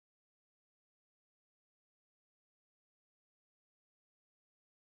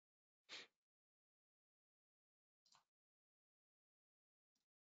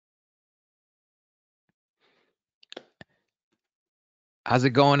How's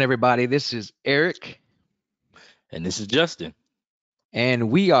it going, everybody? This is Eric, And this is Justin.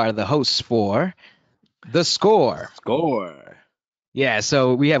 and we are the hosts for The Score. Score. Yeah,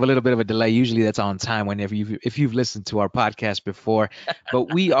 so we have a little bit of a delay. Usually that's on time whenever if you've listened to our podcast before,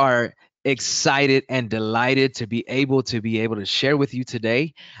 but we are excited and delighted to be able to share with you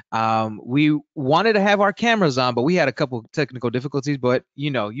today. We wanted to have our cameras on, but we had a couple of technical difficulties. But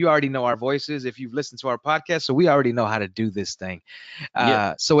you already know our voices if you've listened to our podcast, so we already know how to do this thing.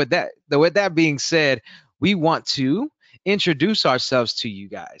 Yep. So with that being said, we want to introduce ourselves to you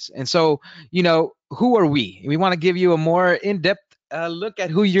guys. And so, who are we? We want to give you a more in-depth look at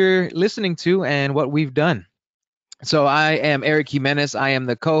who you're listening to and what we've done. So I am Eric Jimenez. I am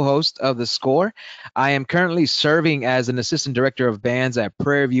the co-host of The Score. I am currently serving as an assistant director of bands at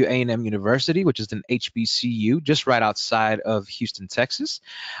Prairie View A&M University, which is an HBCU just right outside of Houston, Texas.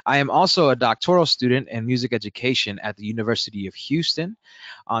 I am also a doctoral student in music education at the University of Houston.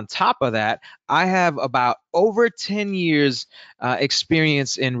 On top of that, I have about over 10 years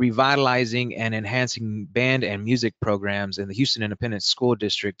experience in revitalizing and enhancing band and music programs in the Houston Independent School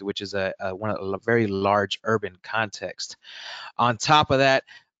District, which is a very large urban context. On top of that,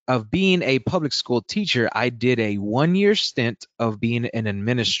 of being a public school teacher, I did a 1 year stint of being an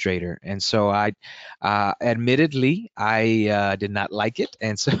administrator. And so admittedly, I did not like it.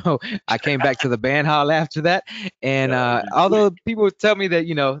 And so I came back to the band hall after that. And Real quick. although people would tell me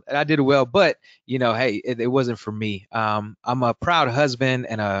that, I did well, but, hey, it wasn't for me. I'm a proud husband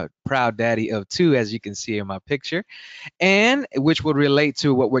and a proud daddy of two, as you can see in my picture, and which would relate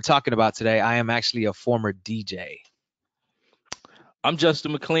to what we're talking about today. I am actually a former DJ. I'm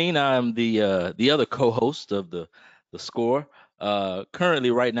Justin McLean. I'm the other co-host of the Score.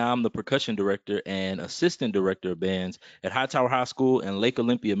 Currently, right now, I'm the percussion director and assistant director of bands at Hightower High School and Lake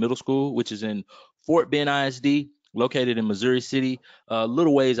Olympia Middle School, which is in Fort Bend ISD, located in Missouri City, a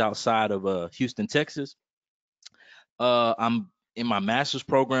little ways outside of Houston, Texas. I'm in my master's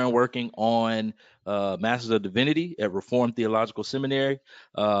program working on Masters of Divinity at Reformed Theological Seminary.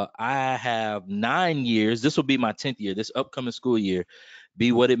 I have 9 years. This will be my 10th year. This upcoming school year,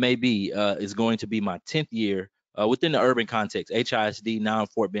 be what it may be, is going to be my 10th year within the urban context, HISD, now in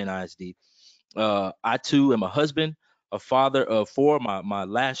Fort Bend ISD. I too am a husband, a father of four. My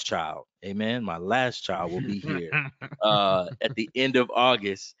last child, amen. My last child will be here at the end of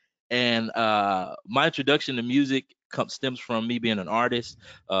August. And my introduction to music stems from me being an artist,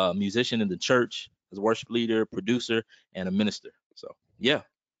 musician in the church, as a worship leader, producer, and a minister. So yeah,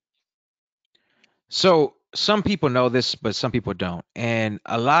 So some people know this, but some people don't. And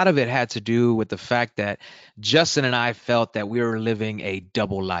a lot of it had to do with the fact that Justin and I felt that we were living a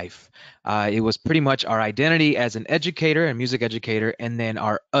double life. It was pretty much our identity as an educator and music educator, and then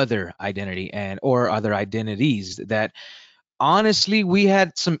our other identity and or other identities that honestly we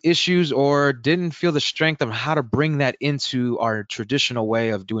had some issues or didn't feel the strength of how to bring that into our traditional way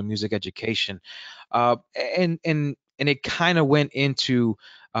of doing music education. Uh, and it kind of went into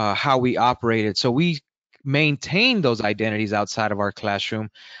how we operated. So we maintained those identities outside of our classroom,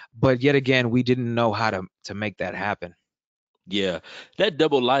 but yet again, we didn't know how to make that happen. yeah, that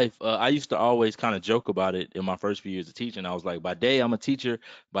double life. I used to always kind of joke about it in my first few years of teaching. I was like, by day I'm a teacher,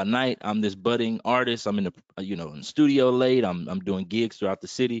 by night I'm this budding artist. I'm in the in the studio late. I'm doing gigs throughout the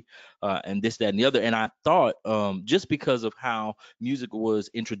city, and this, that, and the other. And I thought, just because of how music was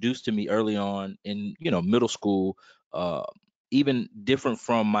introduced to me early on in middle school. Even different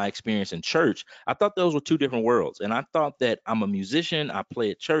from my experience in church, I thought those were two different worlds. And I thought that I'm a musician, I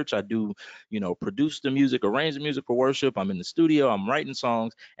play at church, I do produce the music, arrange the music for worship. I'm in the studio, I'm writing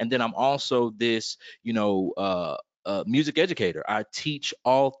songs, and then I'm also this, music educator. I teach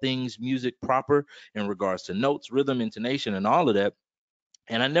all things music proper in regards to notes, rhythm, intonation, and all of that.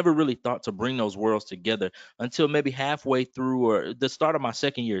 And I never really thought to bring those worlds together until maybe halfway through or the start of my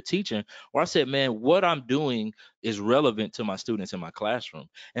second year of teaching, where I said, man, what I'm doing is relevant to my students in my classroom.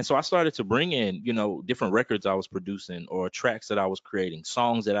 And so I started to bring in, different records I was producing or tracks that I was creating,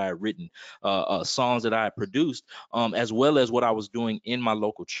 songs that I had written, songs that I had produced, as well as what I was doing in my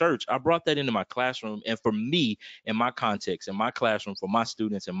local church. I brought that into my classroom. And for me, in my context, in my classroom, for my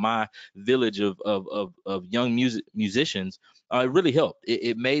students, in my village of young musicians, it really helped.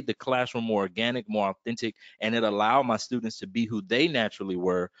 It made the classroom more organic, more authentic, and it allowed my students to be who they naturally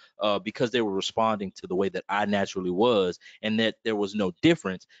were, because they were responding to the way that I naturally was, and that there was no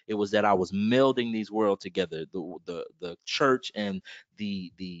difference. It was that I was melding these worlds together, the church and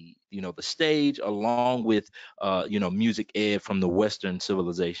the stage, along with music ed from the Western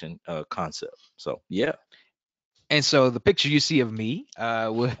civilization concept. So yeah. And so the picture you see of me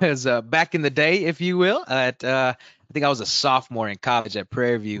was back in the day, if you will. At I think I was a sophomore in college at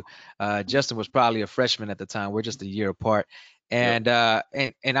Prairie View. Justin was probably a freshman at the time. We're just a year apart. Yep.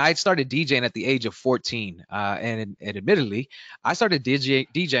 And I started DJing at the age of 14. And admittedly, I started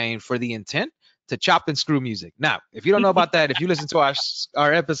DJing for the intent to chop and screw music. Now, if you don't know about that, if you listen to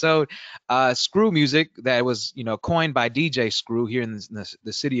our episode, screw music that was coined by DJ Screw here in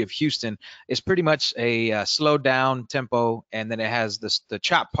the city of Houston is pretty much a slowed down tempo, and then it has the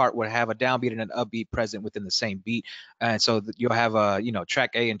chop part would have a downbeat and an upbeat present within the same beat, and so you'll have a track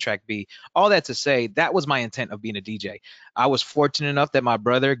A and track B. All that to say, that was my intent of being a DJ. I was fortunate enough that my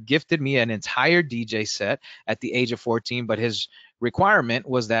brother gifted me an entire DJ set at the age of 14, but his requirement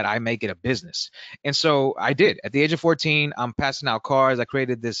was that I make it a business. And so I did. At the age of 14, I'm passing out cars. I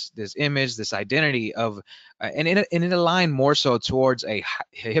created this image, this identity of and it aligned more so towards a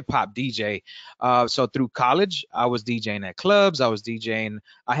hip hop DJ. So through college, I was DJing at clubs. I was DJing.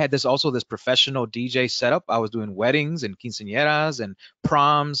 I had this professional DJ setup. I was doing weddings and quinceañeras and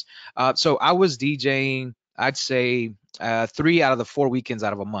proms. So I was DJing. I'd say 3 out of the 4 weekends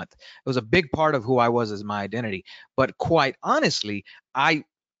out of a month. It was a big part of who I was as my identity. But quite honestly, I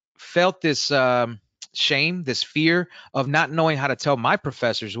felt this shame, this fear of not knowing how to tell my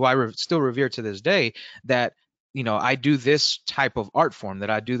professors, who I still revere to this day, that I do this type of art form,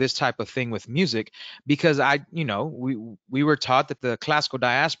 that I do this type of thing with music, because we were taught that the classical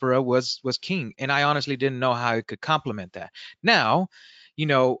diaspora was king, and I honestly didn't know how it could complement that. Now, you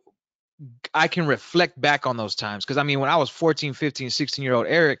know, I can reflect back on those times, because I mean, when I was 14, 15, 16-year-old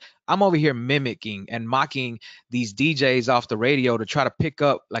Eric, I'm over here mimicking and mocking these DJs off the radio to try to pick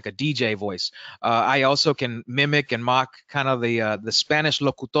up like a DJ voice. I also can mimic and mock kind of the Spanish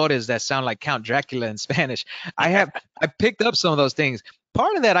locutores that sound like Count Dracula in Spanish. I picked up some of those things.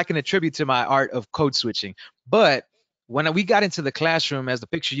 Part of that I can attribute to my art of code switching, but when we got into the classroom, as the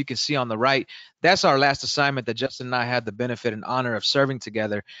picture you can see on the right, that's our last assignment that Justin and I had the benefit and honor of serving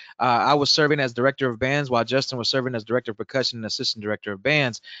together. I was serving as director of bands, while Justin was serving as director of percussion and assistant director of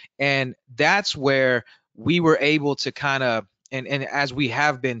bands. And that's where we were able to kind of, and as we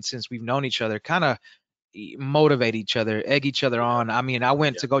have been since we've known each other, kind of motivate each other, egg each other Yeah. on. I mean, I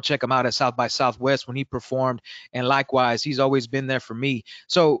went Yeah. to go check him out at South by Southwest when he performed, and likewise, he's always been there for me.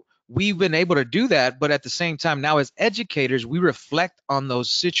 So we've been able to do that, but at the same time, now as educators, we reflect on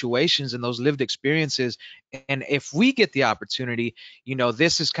those situations and those lived experiences. And if we get the opportunity,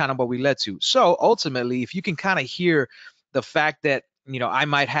 this is kind of what we led to. So ultimately, if you can kind of hear the fact that I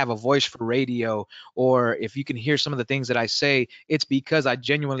might have a voice for radio, or if you can hear some of the things that I say, it's because I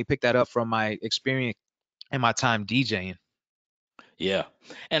genuinely picked that up from my experience and my time DJing. Yeah.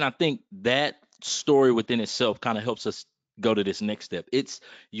 And I think that story within itself kind of helps us go to this next step. It's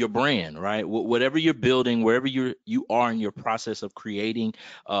your brand, right? Whatever you're building, wherever you are in your process of creating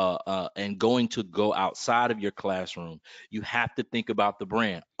and going to go outside of your classroom, you have to think about the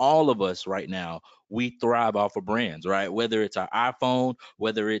brand. All of us right now, we thrive off of brands, right? Whether it's our iPhone,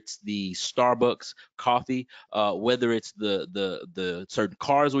 whether it's the Starbucks coffee, whether it's the certain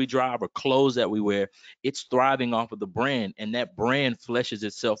cars we drive or clothes that we wear, it's thriving off of the brand, and that brand fleshes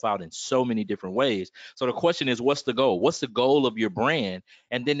itself out in so many different ways. So the question is, what's the goal? What's the goal of your brand?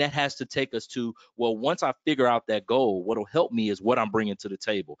 And then that has to take us to, well, once I figure out that goal, what'll help me is what I'm bringing to the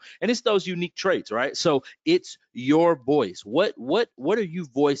table, and it's those unique traits, right? So it's your voice. What are you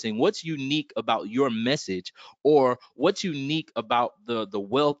voicing? What's unique about your message, or what's unique about the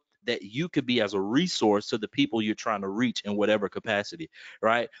wealth that you could be as a resource to the people you're trying to reach in whatever capacity,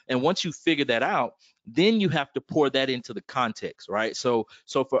 right? And once you figure that out, then you have to pour that into the context, right? So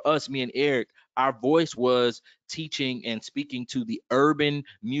for us, me and Eric, our voice was teaching and speaking to the urban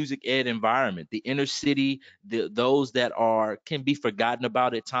music ed environment, the inner city, those that are can be forgotten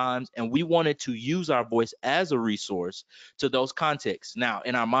about at times, and we wanted to use our voice as a resource to those contexts. Now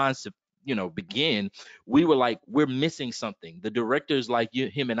in our minds to begin, we were like, we're missing something. The directors like you,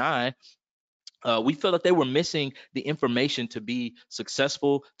 him and I, we felt that they were missing the information to be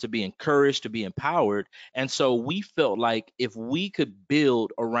successful, to be encouraged, to be empowered. And so we felt like if we could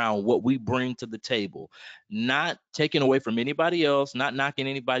build around what we bring to the table, not taking away from anybody else, not knocking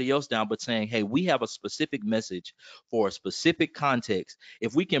anybody else down, but saying, hey, we have a specific message for a specific context.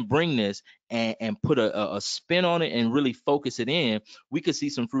 If we can bring this and put a spin on it and really focus it in, we could see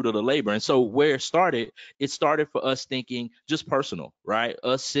some fruit of the labor. And so where it started for us thinking just personal, right?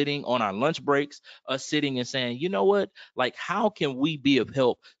 Us sitting on our lunch breaks, us sitting and saying, you know what, like, how can we be of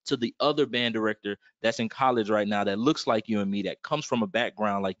help to the other band director that's in college right now that looks like you and me, that comes from a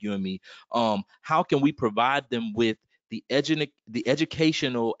background like you and me? How can we provide them with the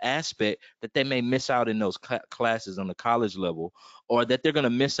educational aspect that they may miss out in those classes on the college level, or that they're going to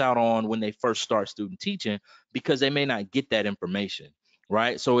miss out on when they first start student teaching, because they may not get that information.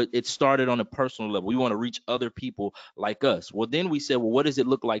 Right. So it started on a personal level. We want to reach other people like us. Well, then we said, well, what does it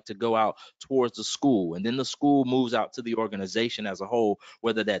look like to go out towards the school? And then the school moves out to the organization as a whole,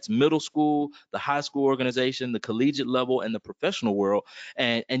 whether that's middle school, the high school organization, the collegiate level, and the professional world.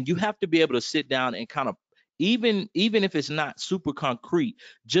 And you have to be able to sit down and kind of, even if it's not super concrete,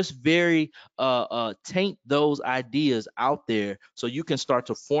 just very taint those ideas out there, so you can start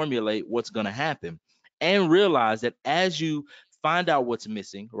to formulate what's going to happen, and realize that as you find out what's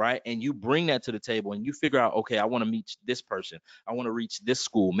missing, right, and you bring that to the table and you figure out, okay, I want to meet this person, I want to reach this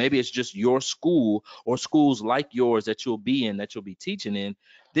school, maybe it's just your school or schools like yours that you'll be in, that you'll be teaching in.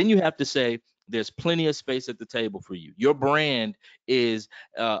 Then you have to say, there's plenty of space at the table for you. Your brand is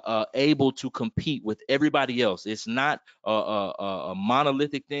able to compete with everybody else. It's not a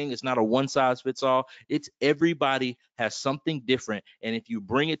monolithic thing. It's not a one size fits all. It's everybody has something different. And if you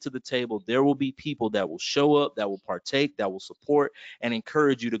bring it to the table, there will be people that will show up, that will partake, that will support and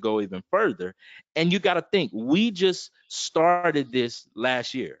encourage you to go even further. And you got to think, we just started this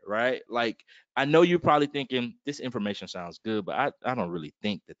last year, right? Like, I know you're probably thinking this information sounds good, but I don't really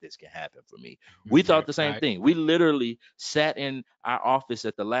think that this can happen for me. We thought Right, the same right. thing. We literally sat in our office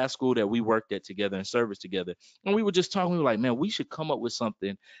at the last school that we worked at together and service together, and we were just talking. We were like, man, we should come up with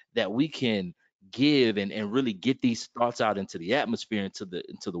something that we can give and really get these thoughts out into the atmosphere,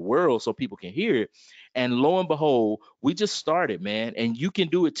 into the world, so people can hear it. And lo and behold, we just started, man. And you can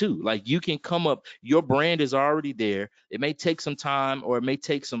do it too. Like, you can come up, your brand is already there. It may take some time, or it may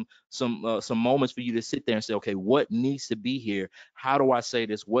take some moments for you to sit there and say, okay, what needs to be here? How do I say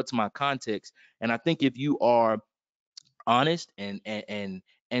this? What's my context? And I think if you are honest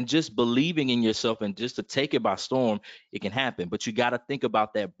and just believing in yourself, and just to take it by storm, it can happen. But you got to think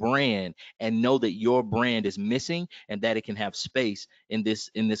about that brand and know that your brand is missing, and that it can have space in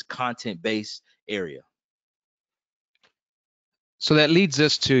this content based area. So that leads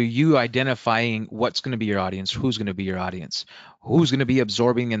us to you identifying what's going to be your audience, who's going to be your audience, who's going to be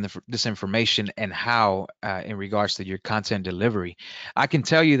absorbing this information, and how in regards to your content delivery. I can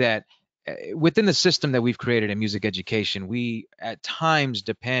tell you that within the system that we've created in music education, we at times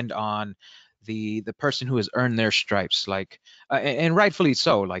depend on the person who has earned their stripes, like and rightfully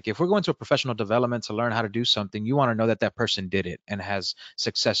so. Like, if we're going to a professional development to learn how to do something, you want to know that that person did it and has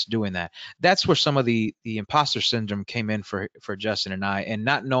success doing that. That's where some of the imposter syndrome came in for Justin and I, and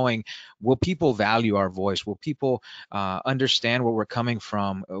not knowing, will people value our voice? Will people understand where we're coming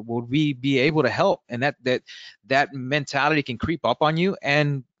from? Will we be able to help? And that mentality can creep up on you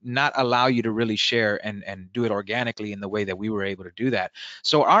and not allow you to really share and do it organically in the way that we were able to do that.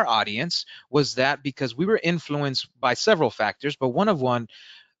 So our audience was that, because we were influenced by several factors, but one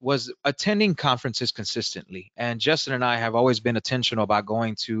was attending conferences consistently. And Justin and I have always been intentional about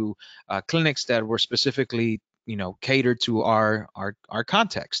going to clinics that were specifically, catered to our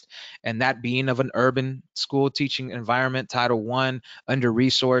context, and that being of an urban school teaching environment, Title I, under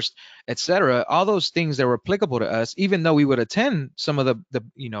resourced, etc. All those things that were applicable to us. Even though we would attend some of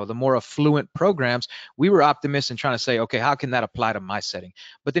the more affluent programs, we were optimists and trying to say, okay, how can that apply to my setting?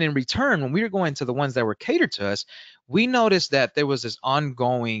 But then in return, when we were going to the ones that were catered to us, we noticed that there was this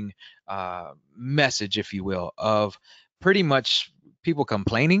ongoing message, if you will, of pretty much people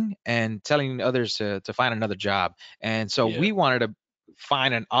complaining and telling others to find another job. And so Yeah. we wanted to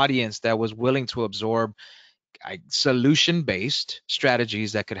find an audience that was willing to absorb solution based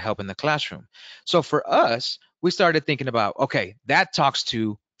strategies that could help in the classroom. So for us, we started thinking about, okay, that talks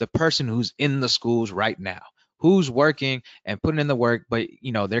to the person who's in the schools right now, who's working and putting in the work, but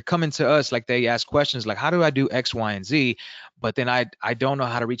they're coming to us, like, they ask questions like, how do I do X, Y, and Z? But then I don't know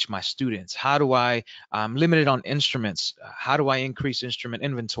how to reach my students. How do I'm limited on instruments. How do I increase instrument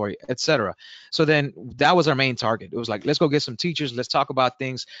inventory, etc. So then that was our main target. It was like, let's go get some teachers, let's talk about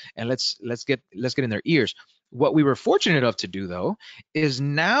things, and let's get in their ears. What we were fortunate enough to do, though, is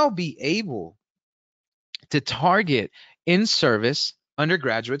now be able to target in service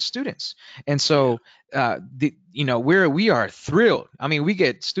undergraduate students. And Yeah. so we are thrilled. I mean, we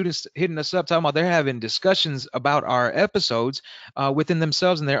get students hitting us up talking about they're having discussions about our episodes within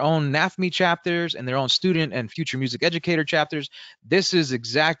themselves in their own NAFME chapters and their own student and future music educator chapters. This is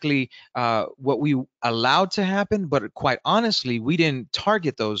exactly what we allowed to happen, but quite honestly, we didn't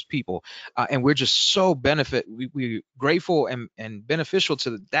target those people. And we're just so we grateful and beneficial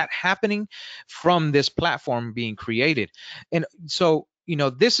to that happening from this platform being created. And so,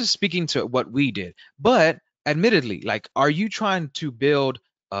 this is speaking to what we did. But admittedly, like, are you trying to build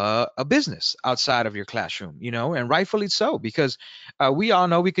a business outside of your classroom, and rightfully so, because we all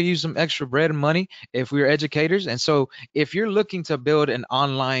know we could use some extra bread and money if we are educators. And so if you're looking to build an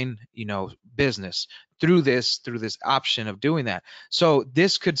online, business through this option of doing that, so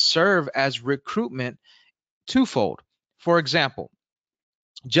this could serve as recruitment twofold. For example,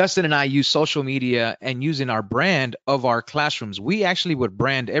 Justin and I use social media and using our brand of our classrooms. We actually would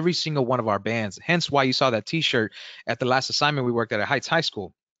brand every single one of our bands. Hence why you saw that T-shirt at the last assignment we worked at Heights High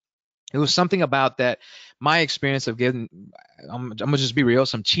School. It was something about that. My experience of getting, I'm gonna just be real,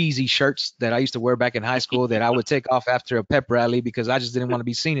 some cheesy shirts that I used to wear back in high school that I would take off after a pep rally because I just didn't want to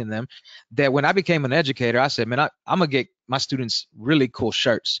be seen in them. That when I became an educator, I said, man, I'm gonna get my students really cool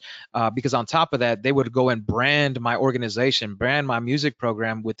shirts, because on top of that, they would go and brand my organization, brand my music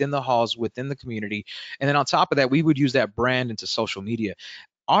program within the halls, within the community, and then on top of that, we would use that brand into social media.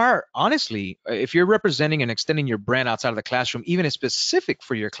 Are honestly, if you're representing and extending your brand outside of the classroom, even if specific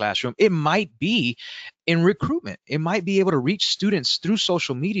for your classroom, it might be in recruitment. It might be able to reach students through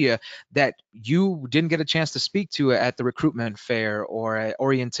social media that you didn't get a chance to speak to at the recruitment fair or at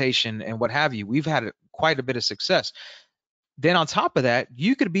orientation and what have you. We've had quite a bit of success. Then on top of that,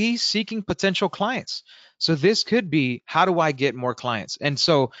 you could be seeking potential clients. So this could be, how do I get more clients? And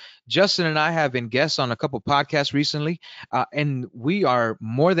so Justin and I have been guests on a couple podcasts recently, and we are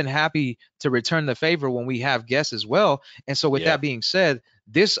more than happy to return the favor when we have guests as well. And so with Yeah. that being said,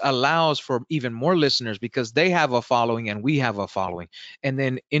 this allows for even more listeners because they have a following and we have a following. And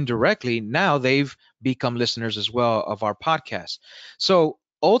then indirectly, now they've become listeners as well of our podcast. So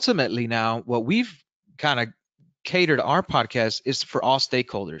ultimately now what we've kind of catered our podcast is for all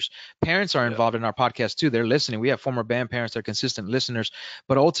stakeholders. Parents are Yeah. involved in our podcast too. They're listening. We have former band parents that are consistent listeners,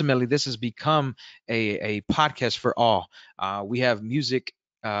 but ultimately this has become a podcast for all. We have music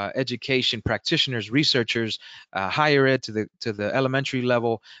education practitioners, researchers, higher ed to the elementary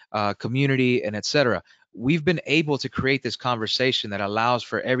level, community, and etc. We've been able to create this conversation that allows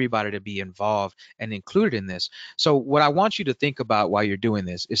for everybody to be involved and included in this. So, what I want you to think about while you're doing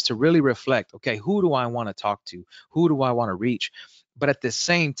this is to really reflect, okay, who do I want to talk to? Who do I want to reach? But at the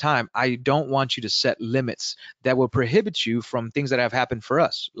same time, I don't want you to set limits that will prohibit you from things that have happened for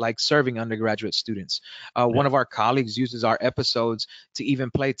us, like serving undergraduate students. One Yeah. of our colleagues uses our episodes to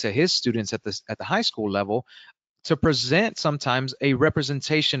even play to his students at the high school level to present sometimes a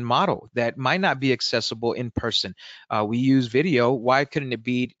representation model that might not be accessible in person. We use video. Why couldn't it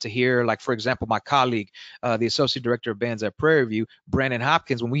be to hear, like, for example, my colleague, the associate director of bands at Prairie View, Brandon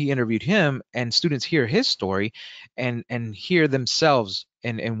Hopkins, when we interviewed him, and students hear his story and hear themselves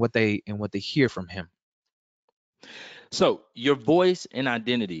and what they hear from him. So your voice and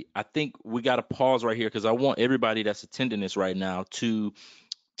identity. I think we got to pause right here because I want everybody that's attending this right now to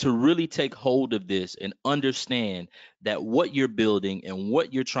really take hold of this and understand that what you're building and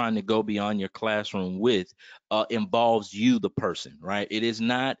what you're trying to go beyond your classroom with involves you, the person, right? It is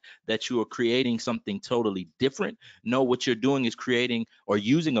not that you are creating something totally different. No, what you're doing is creating or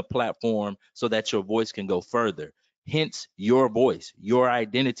using a platform so that your voice can go further. Hence, your voice, your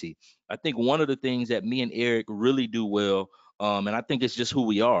identity. I think one of the things that me and Eric really do well, and I think it's just who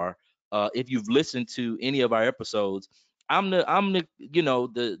we are. If you've listened to any of our episodes, I'm the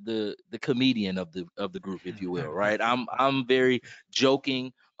the comedian of the group, if you will, right? I'm very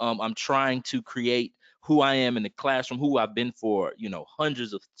joking. I'm trying to create who I am in the classroom, who I've been for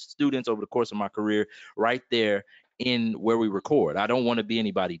hundreds of students over the course of my career, right there in where we record. I don't want to be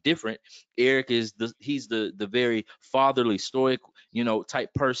anybody different. Eric is the very fatherly, stoic,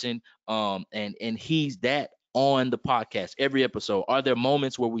 type person, and he's that on the podcast every episode. Are there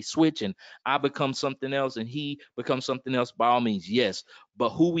moments where we switch and I become something else and he becomes something else? By all means, yes.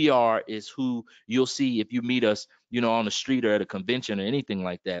 But who we are is who you'll see if you meet us, on the street or at a convention or anything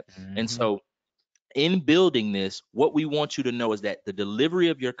like that. And Mhm. so in building this, what we want you to know is that the delivery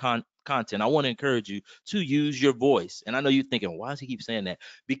of your content, I want to encourage you to use your voice. And I know you're thinking, why does he keep saying that?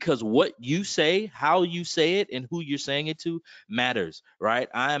 Because what you say, how you say it, and who you're saying it to matters, right?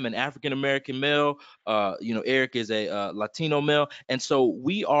 I am an African American male. Eric is a Latino male, and so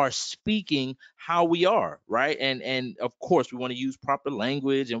we are speaking how we are, right? And of course, we want to use proper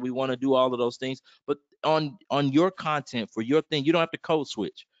language, and we want to do all of those things. But on your content for your thing, you don't have to code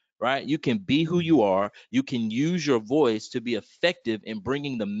switch, right? You can be who you are. You can use your voice to be effective in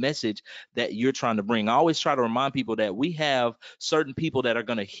bringing the message that you're trying to bring. I always try to remind people that we have certain people that are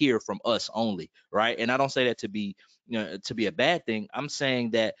going to hear from us only, right? And I don't say that to be a bad thing. I'm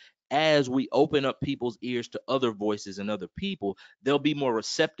saying that as we open up people's ears to other voices and other people, they'll be more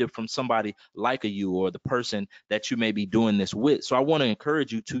receptive from somebody like a you or the person that you may be doing this with. So I want to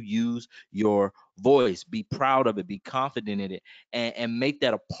encourage you to use your voice, be proud of it, be confident in it, and make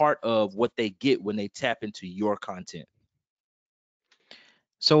that a part of what they get when they tap into your content.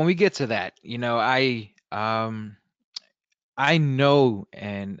 So when we get to that, I know,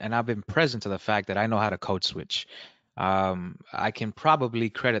 and I've been present to the fact that I know how to code switch. I can probably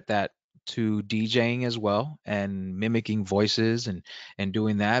credit that to DJing as well and mimicking voices and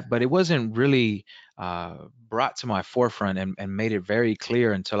doing that, but it wasn't really brought to my forefront and made it very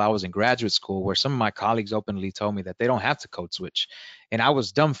clear until I was in graduate school, where some of my colleagues openly told me that they don't have to code switch, and I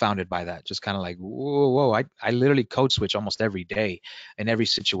was dumbfounded by that, just kind of like, whoa, whoa, I literally code switch almost every day in every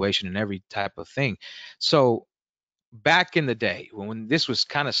situation and every type of thing. So back in the day when this was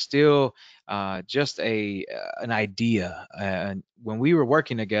kind of still just a an idea, and when we were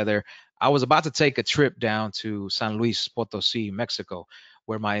working together, I was about to take a trip down to San Luis Potosi, Mexico,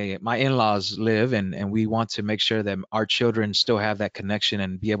 where my in-laws live, and we want to make sure that our children still have that connection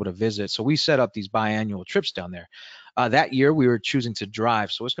and be able to visit. So we set up these biannual trips down there. That year we were choosing to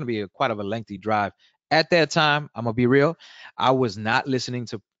drive, so it's going to be quite of a lengthy drive. At that time, I'm gonna be real, I was not listening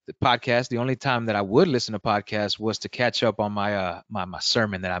to the podcast. The only time that I would listen to podcasts was to catch up on my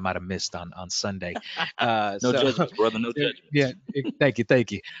sermon that I might have missed on Sunday. No So judgments, brother. No yeah, judgments.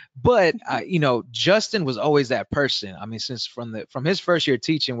 thank you. But Justin was always that person. I mean, since from his first year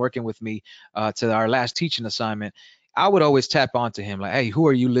teaching, working with me, to our last teaching assignment, I would always tap onto him like, "Hey, who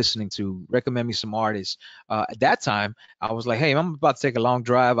are you listening to? Recommend me some artists." At that time, I was like, "Hey, I'm about to take a long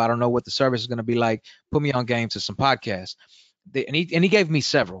drive. I don't know what the service is going to be like. Put me on game to some podcasts." And he gave me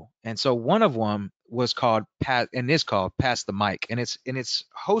several, and so one of them was called Pat, and it's called Pass the Mic, and it's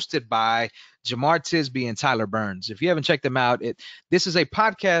hosted by Jamar Tisby and Tyler Burns. If you haven't checked them out, this is a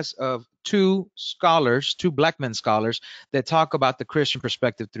podcast of two scholars, two black men scholars, that talk about the Christian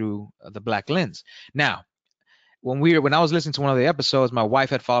perspective through the black lens. Now, when I was listening to one of the episodes, my wife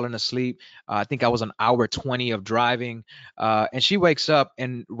had fallen asleep. I think I was an hour 20 of driving, and she wakes up,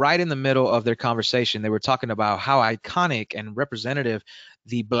 and right in the middle of their conversation, they were talking about how iconic and representative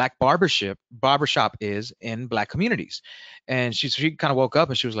the black barbershop is in black communities. And she kind of woke up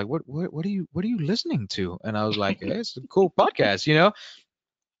and she was like, "What are you listening to?" And I was like, "Hey, it's a cool podcast."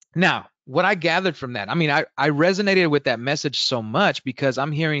 Now, what I gathered from that, I mean, I resonated with that message so much because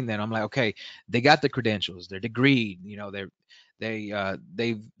I'm hearing that, I'm like, okay, they got the credentials, they're degreed,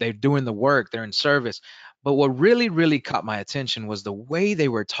 they're doing the work, they're in service. But what really, really caught my attention was the way they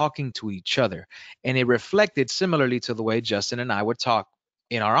were talking to each other, and it reflected similarly to the way Justin and I would talk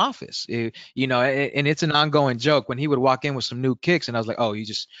in our office. And it's an ongoing joke when he would walk in with some new kicks, and I was like, oh, you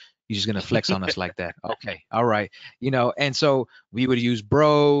just gonna flex on us like that? Okay, all right. And so we would use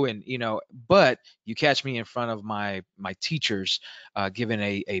bro, and but you catch me in front of my teachers, giving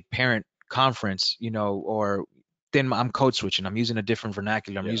a parent conference, or then I'm code switching, I'm using a different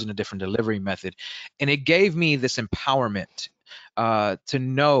vernacular, I'm Yeah. using a different delivery method, and it gave me this empowerment, to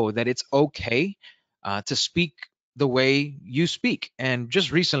know that it's okay, to speak the way you speak. And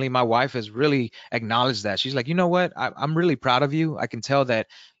just recently my wife has really acknowledged that. She's like, you know what, I'm really proud of you. I can tell that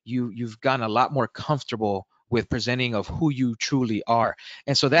you've gotten a lot more comfortable with presenting of who you truly are.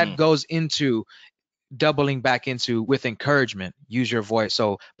 And so that Mm. goes into doubling back into with encouragement, use your voice.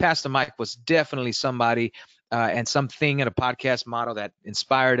 So Pastor Mike was definitely somebody, and something in a podcast model that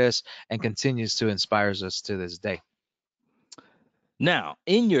inspired us and continues to inspires us to this day. Now,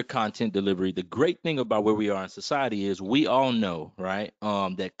 in your content delivery, the great thing about where we are in society is we all know, right,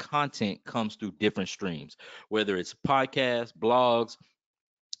 that content comes through different streams, whether it's podcasts, blogs,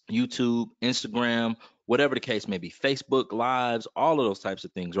 YouTube, Instagram, whatever the case may be, Facebook Lives, all of those types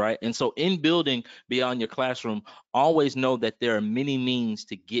of things, right? And so, in building beyond your classroom, always know that there are many means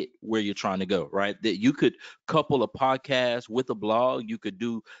to get where you're trying to go, right? That you could couple a podcast with a blog, you could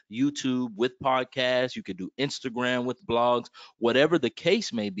do YouTube with podcasts, you could do Instagram with blogs, whatever the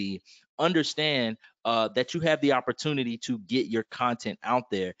case may be. Understand that you have the opportunity to get your content out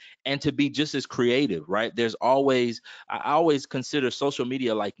there and to be just as creative, right? I always consider social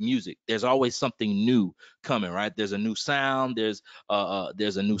media like music. There's always something new coming, right? There's a new sound, there's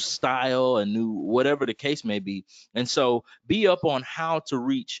a new style, a new whatever the case may be. And so be up on how to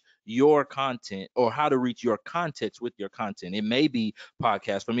reach your content or how to reach your context with your content. It may be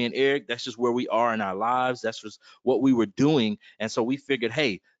podcast. For me and Eric, that's just where we are in our lives. That's just what we were doing. And so we figured,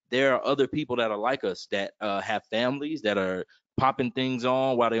 hey, there are other people that are like us that have families that are popping things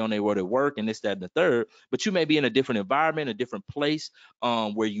on while they're on their way to work and this, that, and the third. But you may be in a different environment, a different place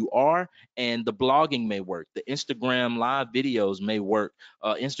where you are, and the blogging may work. The Instagram live videos may work.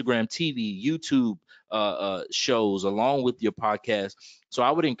 Instagram TV, YouTube shows along with your podcast. So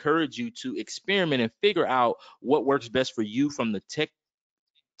I would encourage you to experiment and figure out what works best for you from the tech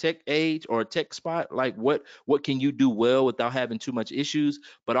age or tech spot. Like what can you do well without having too much issues,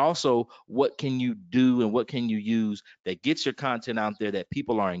 but also what can you do and what can you use that gets your content out there, that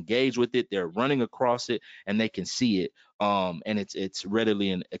people are engaged with it, they're running across it, and they can see it, and it's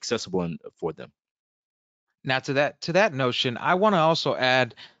readily and accessible for them. Now to that notion, I want to also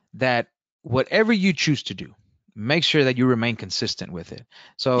add that whatever you choose to do, make sure that you remain consistent with it.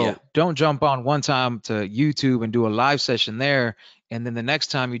 Yeah. So don't jump on one time to YouTube and do a live session there, and then the next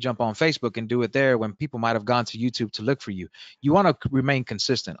time you jump on Facebook and do it there when people might have gone to YouTube to look for you. You want to remain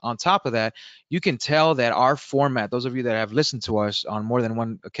consistent. On top of that, you can tell that our format, those of you that have listened to us on more than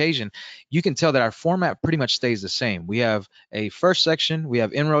one occasion, you can tell that our format pretty much stays the same. We have a first section, we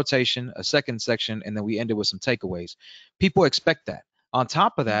have in rotation, a second section, and then we end it with some takeaways. People expect that. On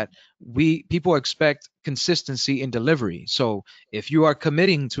top of that, we people expect consistency in delivery. So if you are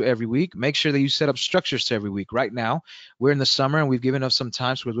committing to every week, make sure that you set up structures to every week. Right now, we're in the summer and we've given us some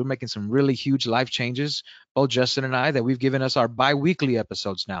times where we're making some really huge life changes. Both Justin and I, that we've given us our bi-weekly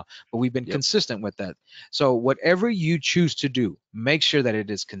episodes now, but we've been Yep. consistent with that. So whatever you choose to do, make sure that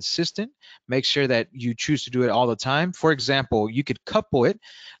it is consistent. Make sure that you choose to do it all the time. For example, you could couple it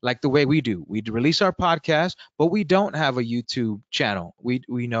like the way we do. We release our podcast, but we don't have a YouTube channel. We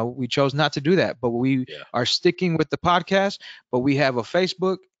know we chose not to do that, but we Yeah. are sticking with the podcast. But we have a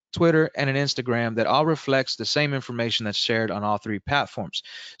Facebook, Twitter, and an Instagram that all reflects the same information that's shared on all three platforms.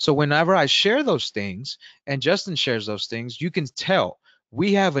 So whenever I share those things and Justin shares those things, you can tell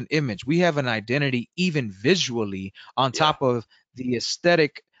we have an image, we have an identity, even visually, on Yeah. top of the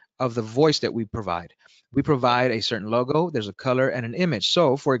aesthetic of the voice that we provide. We Yep. provide a certain logo, there's a color and an image.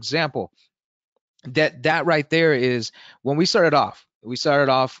 So, for example, that right there is when we started off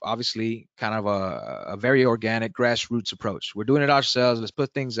obviously kind of a very organic grassroots approach. We're doing it ourselves. Let's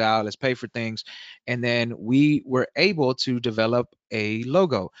put things out, let's pay for things, and then we were able to develop a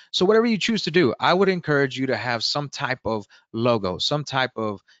logo. So whatever you choose to do, I would encourage you to have some type of logo, some type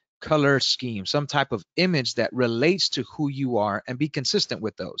of color scheme, some type of image that relates to who you are, and be consistent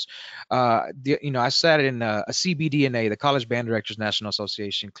with those. I sat in a CBDNA, the College Band Directors National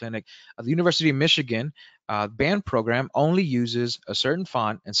Association clinic. The University of Michigan band program only uses a certain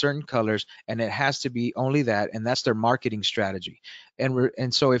font and certain colors, and it has to be only that, and that's their marketing strategy.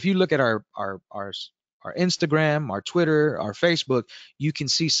 And so if you look at our Instagram, our Twitter, our Facebook, you can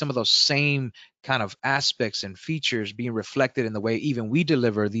see some of those same kind of aspects and features being reflected in the way even we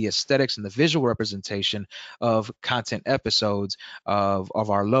deliver the aesthetics and the visual representation of content episodes, of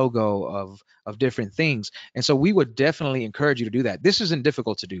our logo, of different things. And so we would definitely encourage you to do that. This isn't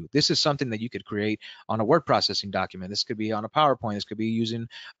difficult to do. This is something that you could create on a word processing document. This could be on a PowerPoint. This could be using,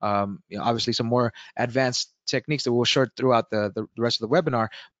 obviously, some more advanced techniques that we'll share throughout the rest of the webinar.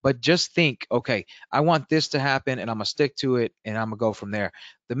 But just think, okay, I want this to happen, and I'm gonna stick to it, and I'm gonna go from there.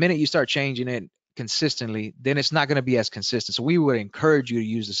 The minute you start changing it consistently, then it's not going to be as consistent. So we would encourage you to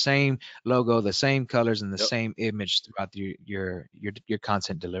use the same logo, the same colors, and the Yep. same image throughout your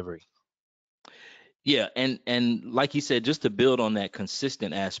content delivery. Yeah, and like you said, just to build on that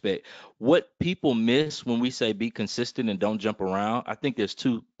consistent aspect, what people miss when we say be consistent and don't jump around, I think there's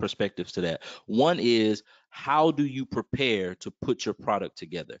two perspectives to that. One is, how do you prepare to put your product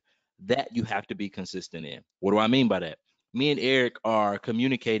together? That you have to be consistent in. What do I mean by that? Me and Eric are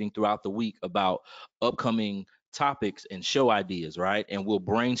communicating throughout the week about upcoming topics and show ideas, right? And we'll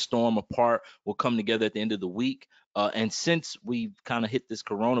brainstorm apart. We'll come together at the end of the week, and since we've kind of hit this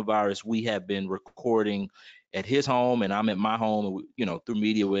coronavirus, we have been recording at his home and I'm at my home, and through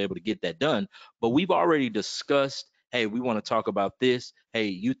media we're able to get that done. But we've already discussed, hey, we want to talk about this. Hey,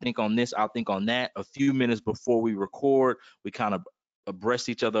 you think on this, I'll think on that. A few minutes before we record, we kind of abreast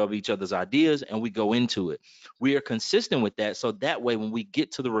each other of each other's ideas and we go into it. We are consistent with that, so that way when we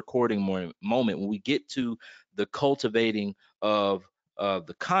get to the recording moment, when we get to the cultivating of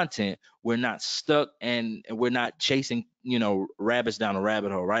the content, we're not stuck, and we're not chasing rabbits down a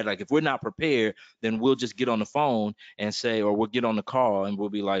rabbit hole, right? Like if we're not prepared, then we'll just get on the phone and say, or we'll get on the call and we'll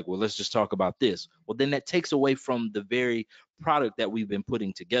be like, well, let's just talk about this. Well, then that takes away from the very product that we've been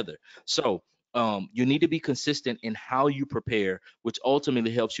putting together. So you need to be consistent in how you prepare, which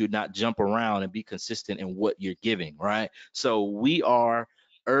ultimately helps you not jump around and be consistent in what you're giving, right? So we are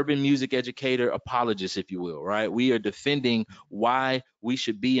urban music educator apologists, if you will, right? We are defending why we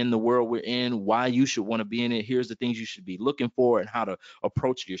should be in the world we're in, why you should want to be in it. Here's the things you should be looking for and how to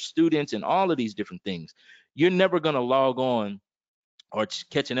approach your students and all of these different things. You're never going to log on or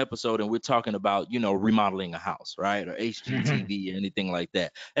catch an episode and we're talking about, remodeling a house, right? Or HGTV or anything like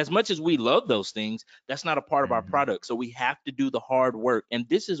that. As much as we love those things, that's not a part of our Mhm. product. So we have to do the hard work. And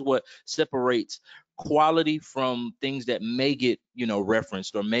this is what separates quality from things that may get,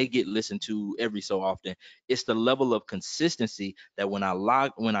 referenced or may get listened to every so often. It's the level of consistency that when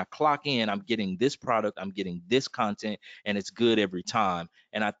I clock in, I'm getting this product, I'm getting this content, and it's good every time.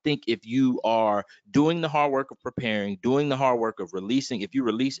 And I think if you are doing the hard work of preparing, doing the hard work of releasing. If you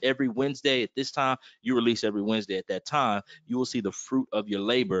release every Wednesday at this time, you release every Wednesday at that time, you will see the fruit of your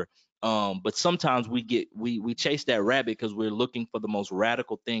labor. But sometimes we chase that rabbit because we're looking for the most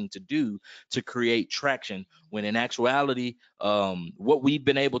radical thing to do to create traction. When in actuality, what we've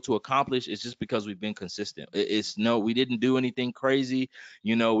been able to accomplish is just because we've been consistent. It's no, we didn't do anything crazy.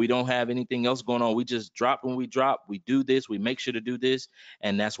 We don't have anything else going on. We just drop when we drop. We do this. We make sure to do this,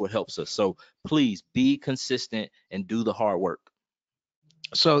 and that's what helps us. So please be consistent and do the hard work.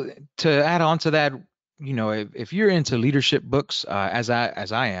 So to add on to that, if you're into leadership books, as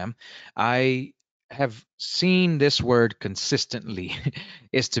I am, I have seen this word consistently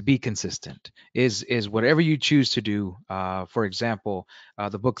is to be consistent, is whatever you choose to do. For example,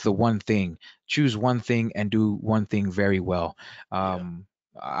 the book The One Thing, choose one thing and do one thing very well. Yeah.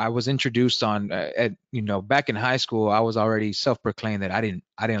 I was introduced on back in high school. I was already self-proclaimed that I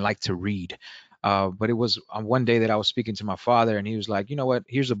didn't like to read. But it was on one day that I was speaking to my father, and he was like, you know what?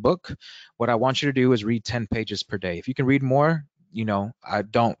 Here's a book. What I want you to do is read 10 pages per day. If you can read more, I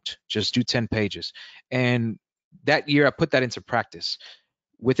don't. Just do 10 pages. And that year, I put that into practice.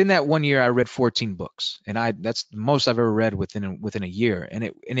 Within that one year, I read 14 books, and that's the most I've ever read within a year. And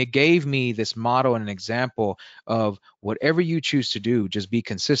it gave me this model and an example of whatever you choose to do, just be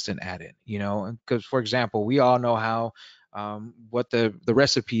consistent at it. Because for example, we all know how what the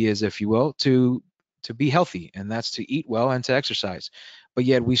recipe is, if you will, to be healthy, and that's to eat well and to exercise. But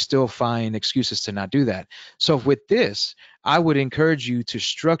yet we still find excuses to not do that. So with this, I would encourage you to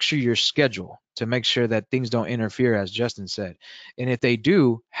structure your schedule to make sure that things don't interfere, as Justin said. And if they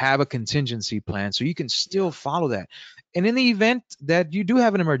do, have a contingency plan so you can still Yeah. follow that. And in the event that you do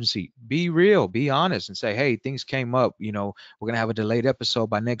have an emergency, be real, be honest, and say, hey, things came up. We're going to have a delayed episode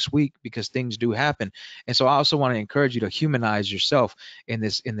by next week because things do happen. And so I also want to encourage you to humanize yourself in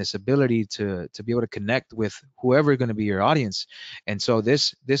this ability to be able to connect with whoever is going to be your audience. And so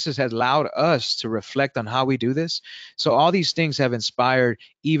this has allowed us to reflect on how we do this. So all these things have inspired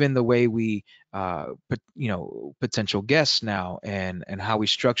even the way we potential guests now, and how we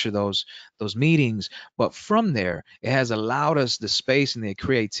structure those meetings. But from there, it has allowed us the space and the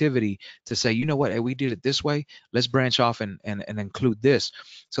creativity to say, you know what, hey, we did it this way, let's branch off and include this.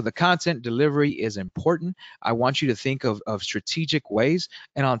 So the content delivery is important. I want you to think of strategic ways,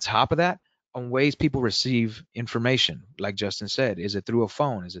 and on top of that, on ways people receive information. Like Justin said, is it through a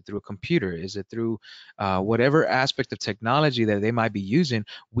phone, is it through a computer, is it through whatever aspect of technology that they might be using.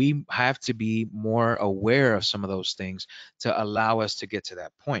 We have to be more aware of some of those things to allow us to get to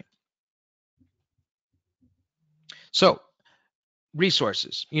that point. So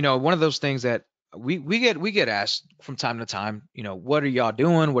resources, one of those things that we get asked from time to time, what are y'all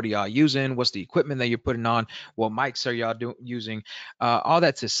doing, what are y'all using, what's the equipment that you're putting on, what mics are y'all using, all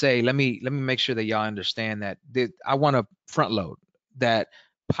that to say, let me make sure that y'all understand that I want to front load that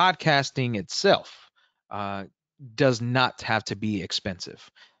podcasting itself uh, does not have to be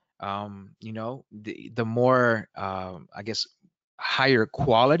expensive. The more I guess higher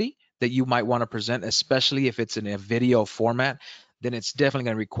quality that you might want to present, especially if it's in a video format, then it's definitely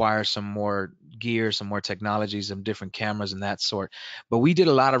going to require some more gear, some more technology, some different cameras and that sort. But we did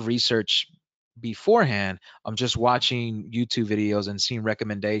a lot of research beforehand. I'm just watching YouTube videos and seeing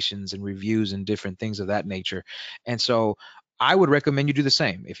recommendations and reviews and different things of that nature. And so I would recommend you do the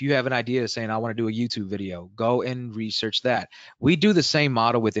same. If you have an idea saying, I want to do a YouTube video, go and research that. We do the same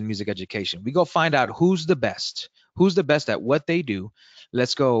model within music education. We go find out who's the best at what they do.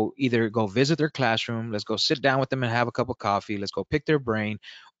 Let's go either go visit their classroom, let's go sit down with them and have a cup of coffee, let's go pick their brain,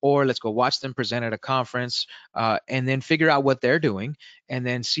 or let's go watch them present at a conference, and then figure out what they're doing, and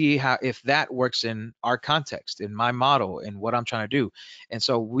then see how if that works in our context, in my model, and what I'm trying to do. And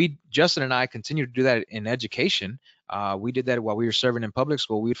so Justin and I continue to do that in education. We did that while we were serving in public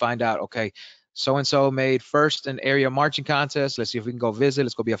school. We'd find out, okay, so and so made first an area marching contest. Let's see if we can go visit.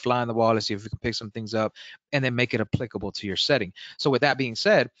 Let's go be a fly on the wall. Let's see if we can pick some things up and then make it applicable to your setting. So, with that being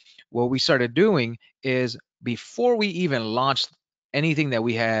said, what we started doing is before we even launched anything that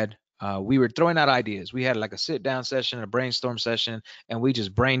we had. We were throwing out ideas. We had like a sit down session, a brainstorm session, and we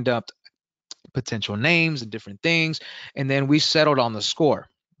just brain dumped potential names and different things. And then we settled on the score.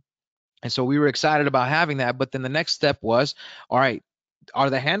 And so we were excited about having that. But then the next step was, all right,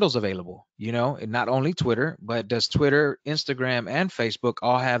 are the handles available? You know, and not only Twitter, but does Twitter, Instagram, and Facebook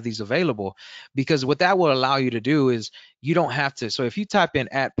all have these available? Because what that will allow you to do is you don't have to. So if you type in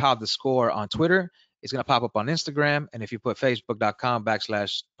at Pod the Score on Twitter, it's going to pop up on Instagram. And if you put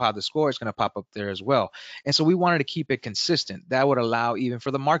facebook.com/pod the score, it's going to pop up there as well. And so we wanted to keep it consistent. That would allow, even for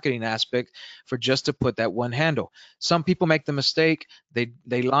the marketing aspect, for just to put that one handle. Some people make the mistake,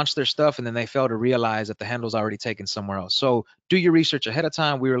 they launch their stuff and then they fail to realize that the handle's already taken somewhere else. So do your research ahead of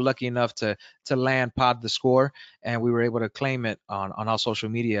time. We were lucky enough to land Pod the Score, and we were able to claim it on all social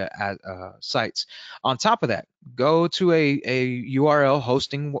media sites. On top of that, go to a URL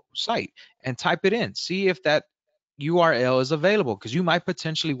hosting site and type it in. See if that URL is available, because you might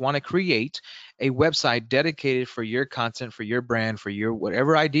potentially want to create a website dedicated for your content, for your brand, for your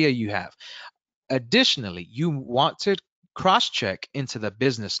whatever idea you have. Additionally, you want to cross check into the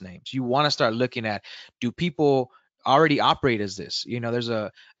business names. You want to start looking at, do people already operate as this? You know, there's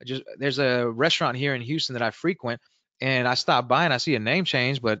a restaurant here in Houston that I frequent, and I stop by and I see a name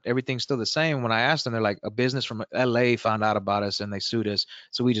change, but everything's still the same. When I asked them, they're like, a business from LA found out about us and they sued us,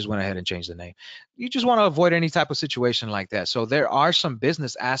 so we just went ahead and changed the name. You just want to avoid any type of situation like that. So there are some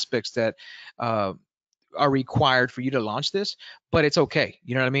business aspects that uh, are required for you to launch this, but it's okay.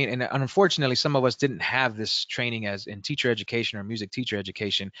 You know what I mean? And unfortunately, some of us didn't have this training as in teacher education or music teacher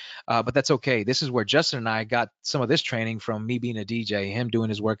education, but that's okay. This is where Justin and I got some of this training from, me being a DJ, him doing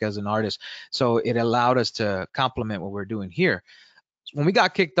his work as an artist. So it allowed us to complement what we're doing here. When we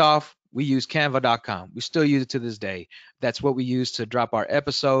got kicked off, we used canva.com. We still use it to this day. That's what we use to drop our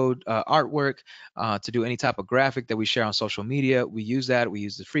episode artwork, to do any type of graphic that we share on social media. We use that. We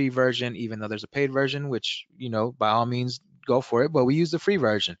use the free version, even though there's a paid version, which, you know, by all means, go for it. But we use the free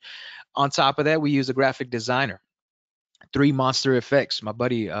version. On top of that, we use a graphic designer. Three Monster Effects. My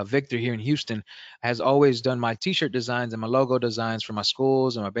buddy Victor here in Houston has always done my T-shirt designs and my logo designs for my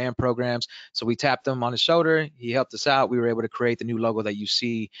schools and my band programs. So we tapped him on his shoulder. He helped us out. We were able to create the new logo that you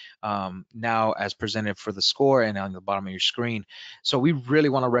see now as presented for the score and on the bottom of your screen. So we really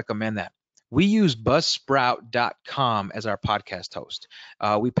want to recommend that. We use buzzsprout.com as our podcast host.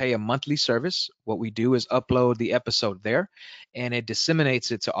 We pay a monthly service. What we do is upload the episode there, and it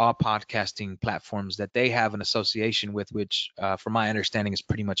disseminates it to all podcasting platforms that they have an association with, which, from my understanding, is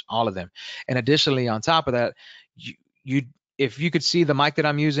pretty much all of them. And additionally, on top of that, you if you could see the mic that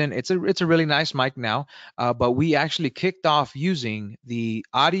I'm using, it's a really nice mic now. But we actually kicked off using the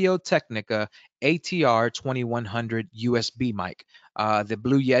Audio Technica ATR 2100 USB mic, the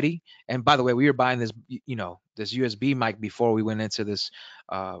Blue Yeti. And by the way, we were buying this, this USB mic before we went into this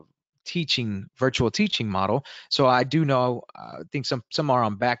uh, teaching virtual teaching model. So I do know, I think some are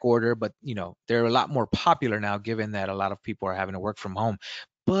on back order, but they're a lot more popular now, given that a lot of people are having to work from home.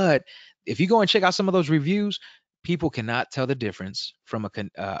 But if you go and check out some of those reviews, people cannot tell the difference from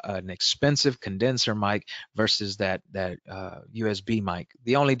an expensive condenser mic versus that USB mic.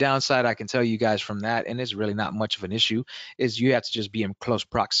 The only downside I can tell you guys from that, and it's really not much of an issue, is you have to just be in close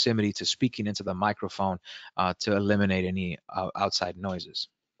proximity to speaking into the microphone to eliminate any outside noises.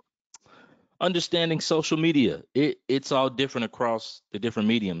 Understanding social media, it's all different across the different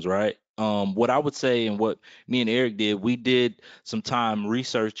mediums, right? What I would say, and what me and Eric did, we did some time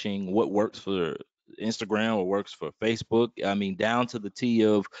researching what works for Instagram, what works for Facebook. I mean, down to the T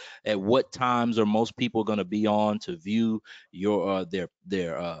of at what times are most people going to be on to view your their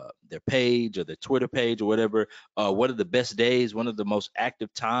page or their Twitter page or whatever. What are the best days? One of the most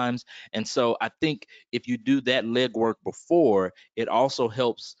active times? And so I think if you do that legwork before, it also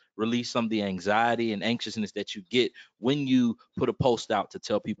helps release some of the anxiety and anxiousness that you get when you put a post out to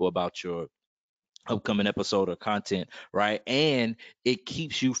tell people about your upcoming episode or content, right? And it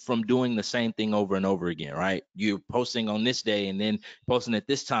keeps you from doing the same thing over and over again, right? You're posting on this day and then posting at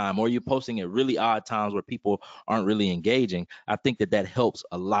this time, or you're posting at really odd times where people aren't really engaging. I think that that helps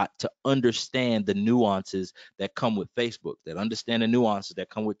a lot to understand the nuances that come with Facebook, that understand the nuances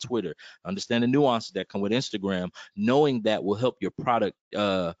that come with Twitter, understand the nuances that come with Instagram. Knowing that will help your product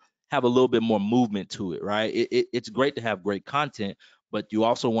have a little bit more movement to it, right? It's great to have great content, but you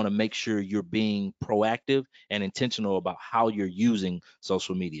also want to make sure you're being proactive and intentional about how you're using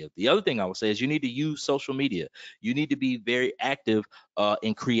social media. The other thing I would say is you need to use social media. You need to be very active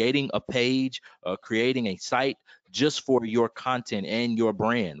in creating a page, creating a site just for your content and your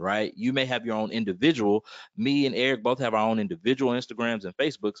brand, right? You may have your own individual. Me and Eric both have our own individual Instagrams and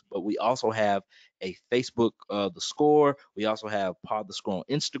Facebooks, but we also have a Facebook, The Score. We also have Pod The Score on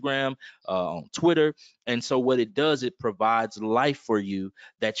Instagram, on Twitter. And so what it does, it provides life for you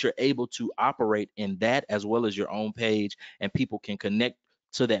that you're able to operate in that as well as your own page, and people can connect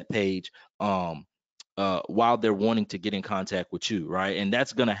to that page. While they're wanting to get in contact with you, right? And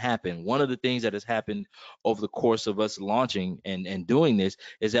that's going to happen. One of the things that has happened over the course of us launching and doing this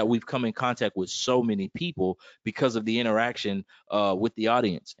is that we've come in contact with so many people because of the interaction with the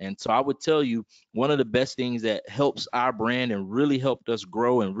audience. And so I would tell you, one of the best things that helps our brand and really helped us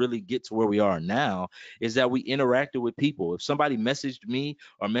grow and really get to where we are now is that we interacted with people. If somebody messaged me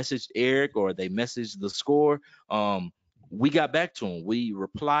or messaged Eric or they messaged the score, we got back to them. We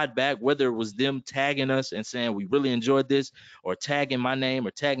replied back, whether it was them tagging us and saying we really enjoyed this, or tagging my name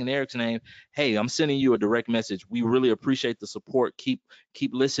or tagging Eric's name. Hey, I'm sending you a direct message. We really appreciate the support. Keep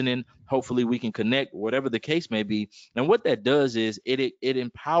listening. Hopefully we can connect, whatever the case may be. And what that does is it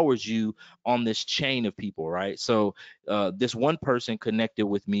empowers you on this chain of people, right? So this one person connected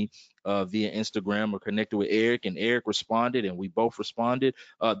with me via Instagram or connected with Eric, and Eric responded, and we both responded.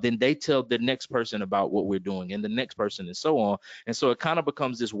 Then they tell the next person about what we're doing, and the next person, and so on. And so it kind of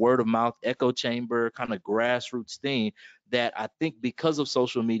becomes this word of mouth echo chamber kind of grassroots thing that I think because of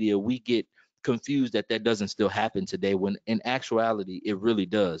social media, we get confused that that doesn't still happen today, when in actuality it really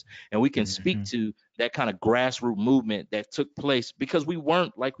does. And we can speak Mhm. to that kind of grassroots movement that took place because we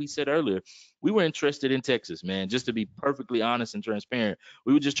weren't, like we said earlier, we were interested in Texas, man. Just to be perfectly honest and transparent,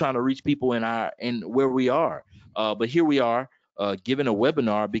 we were just trying to reach people in where we are. But here we are, giving a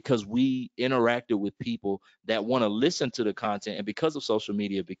webinar because we interacted with people that want to listen to the content. And because of social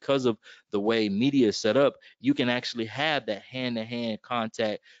media, because of the way media is set up, you can actually have that hand to hand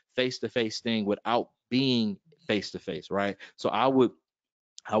contact, face to face thing without being face to face, right? So I would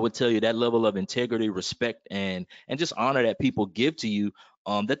tell you that level of integrity, respect, and just honor that people give to you,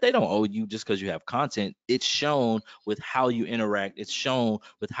 that they don't owe you just because you have content. It's shown with how you interact. It's shown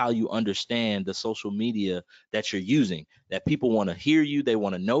with how you understand the social media that you're using. That people want to hear you, they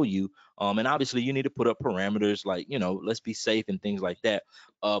want to know you, and obviously you need to put up parameters like, let's be safe and things like that.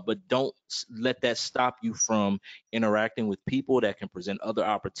 But don't let that stop you from interacting with people that can present other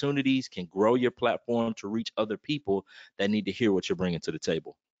opportunities, can grow your platform to reach other people that need to hear what you're bringing to the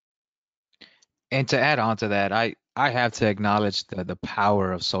table. And to add on to that, I have to acknowledge the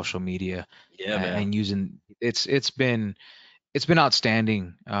power of social media, Yeah, man. and using it's been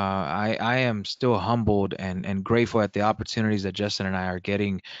outstanding. I am still humbled and grateful at the opportunities that Justin and I are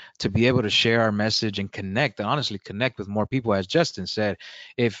getting to be able to share our message and connect, and honestly connect with more people. As Justin said,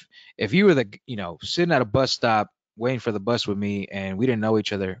 if if you were sitting at a bus stop waiting for the bus with me and we didn't know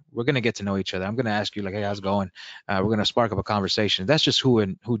each other, we're gonna get to know each other. I'm gonna ask you like, hey, how's it going? We're gonna spark up a conversation. That's just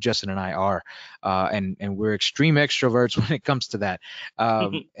who Justin and I are, and we're extreme extroverts when it comes to that.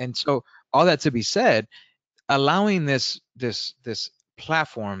 And so all that to be said, allowing this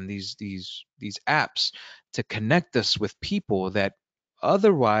platform, these apps, to connect us with people that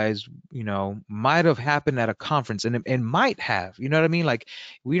otherwise might have happened at a conference, and might have, you know what I mean, like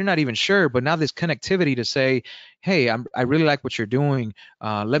we're not even sure, but now this connectivity to say, hey, I really like what you're doing,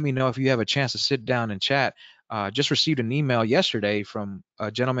 let me know if you have a chance to sit down and chat. Just received an email yesterday from a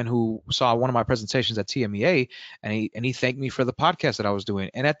gentleman who saw one of my presentations at TMEA, and he thanked me for the podcast that I was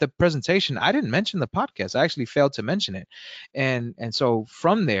doing. And at the presentation, I didn't mention the podcast. I actually failed to mention it. And so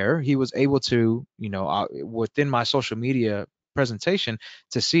from there, he was able to, within my social media presentation,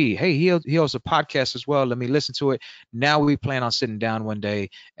 to see, hey, he hosts a podcast as well. Let me listen to it. Now we plan on sitting down one day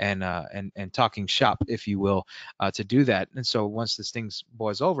and talking shop, if you will, to do that. And so once this thing's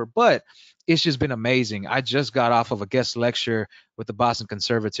boils over, but it's just been amazing. I just got off of a guest lecture with the Boston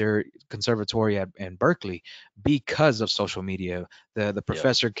Conservatory in Berkeley because of social media. The Yep.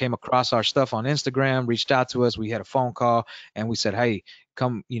 professor came across our stuff on Instagram, reached out to us. We had a phone call, and we said, "Hey,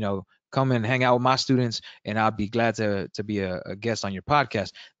 come, come and hang out with my students, and I'll be glad to be a guest on your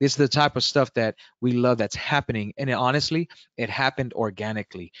podcast." This is the type of stuff that we love that's happening, and honestly, it happened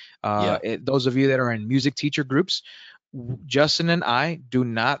organically. Yeah. Those of you that are in music teacher groups, Justin and I do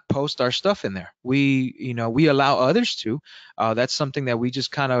not post our stuff in there. We allow others to. That's something that we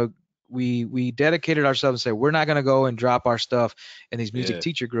just kind of we dedicated ourselves and said we're not going to go and drop our stuff in these music Yeah.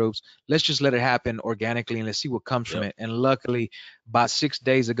 teacher groups. Let's just let it happen organically and let's see what comes from Yep. it. And luckily, about 6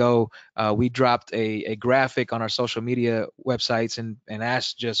 days ago, we dropped a graphic on our social media websites and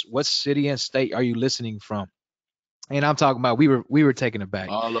asked just what city and state are you listening from? And I'm talking about we were taken aback.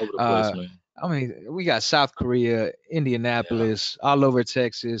 All over the place, Uh, man. I mean, we got South Korea, Yeah. Indianapolis, all over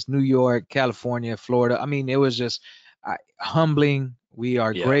Texas, New York, California, Florida. I mean, it was just humbling. We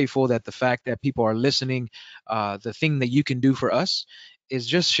are Yeah. grateful that the fact that people are listening. The thing that you can do for us is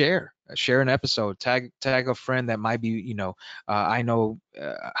just share an episode, tag a friend that might be, I know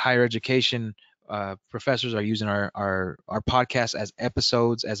higher education professors are using our podcast as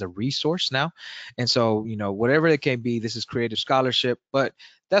episodes as a resource now, and so whatever it can be, this is creative scholarship, but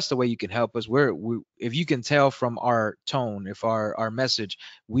that's the way you can help us. If you can tell from our tone, if our message,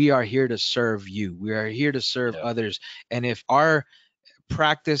 we are here to serve you. We are here to serve Yeah. others. And if our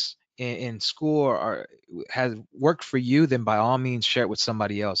practice in school has worked for you, then by all means share it with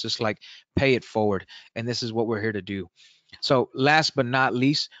somebody else. Just like pay it forward. And this is what we're here to do. So last but not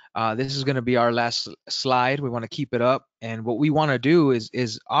least, this is going to be our last slide. We want to keep it up, and what we want to do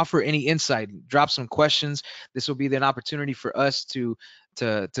is offer any insight, drop some questions. This will be an opportunity for us to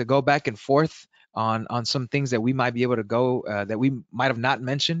go back and forth on some things that we might be able to go that we might have not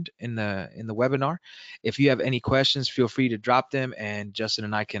mentioned in the webinar. If you have any questions, feel free to drop them, and Justin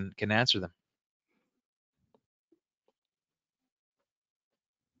and I can answer them.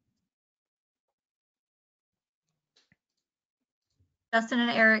 Justin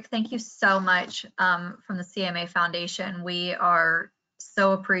and Eric, thank you so much from the CMA Foundation. We are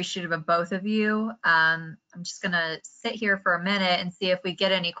so appreciative of both of you. I'm just going to sit here for a minute and see if we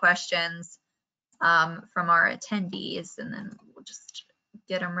get any questions from our attendees, and then we'll just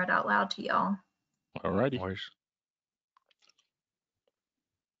get them read out loud to y'all. Alrighty.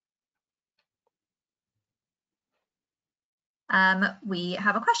 We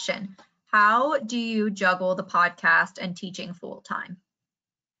have a question. How do you juggle the podcast and teaching full time?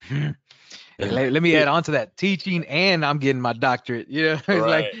 Let me add on to that, teaching and I'm getting my doctorate. It's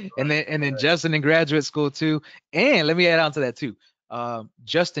like, Right. and then Justin in graduate school too. And let me add on to that too.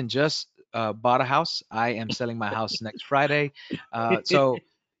 Justin just bought a house. I am selling my house next Friday. So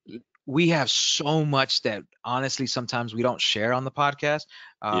we have so much that honestly sometimes we don't share on the podcast.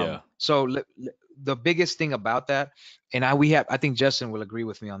 Yeah. So the biggest thing about that, and I think Justin will agree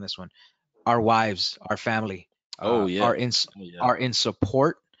with me on this one. Our wives, our family, Oh yeah. Oh yeah. are in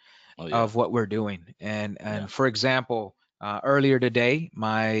support Oh yeah. of what we're doing. And Yeah. for example, earlier today,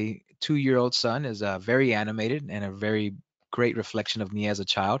 my 2-year-old son is very animated and a very great reflection of me as a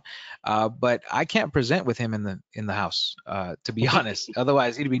child. But I can't present with him in the house, to be honest.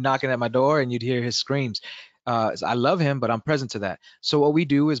 Otherwise, he'd be knocking at my door and you'd hear his screams. So I love him, but I'm present to that. So what we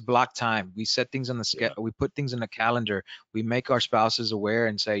do is block time. We set things on the Yeah. we put things in the calendar. We make our spouses aware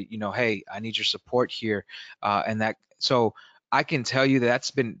and say, hey, I need your support here, and that. So I can tell you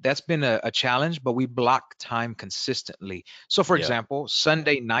that's been a challenge, but we block time consistently. So, for Yeah. example,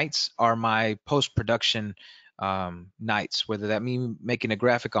 Sunday nights are my post production nights, whether that mean making a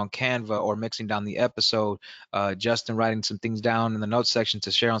graphic on Canva or mixing down the episode, Justin writing some things down in the notes section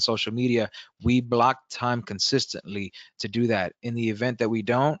to share on social media. We block time consistently to do that. In the event that we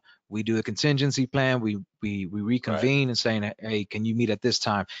don't, we do a contingency plan. We Right. reconvene and saying, hey, can you meet at this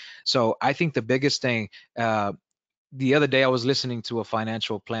time? So I think the biggest thing. The other day I was listening to a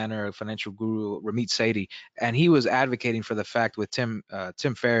financial planner, a financial guru, Ramit Sethi, and he was advocating for the fact with Tim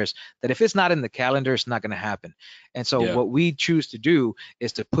Ferriss that if it's not in the calendar, it's not going to happen. And so Yeah. what we choose to do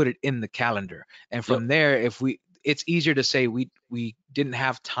is to put it in the calendar. And Yep. from there, it's easier to say we didn't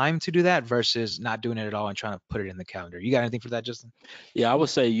have time to do that versus not doing it at all and trying to put it in the calendar. You got anything for that, Justin? Yeah, I would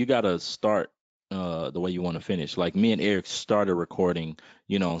say you gotta start the way you want to finish. Like me and Eric started recording,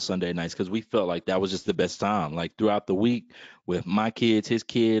 on Sunday nights because we felt like that was just the best time. Like throughout the week with my kids, his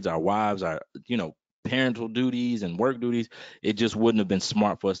kids, our wives, our parental duties and work duties, it just wouldn't have been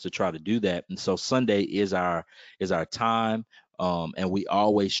smart for us to try to do that. And so Sunday is our time. And we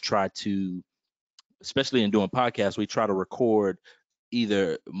always try to, especially in doing podcasts, we try to record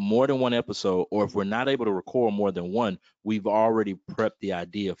either more than one episode, or if we're not able to record more than one, we've already prepped the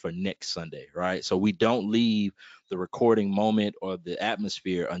idea for next Sunday, right? So we don't leave the recording moment or the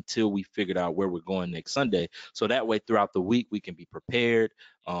atmosphere until we figured out where we're going next Sunday. So that way throughout the week we can be prepared.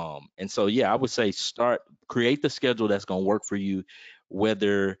 And so yeah, I would say create the schedule that's going to work for you,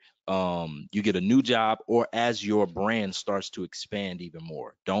 whether you get a new job or as your brand starts to expand even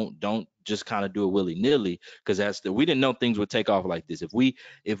more. Don't just kind of do it willy-nilly, because we didn't know things would take off like this. If we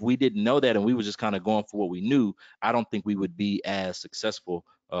didn't know that and we were just kind of going for what we knew, I don't think we would be as successful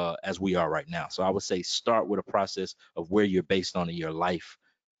as we are right now. So I would say start with a process of where you're based on in your life,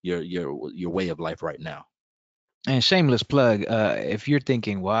 your way of life right now. And shameless plug, if you're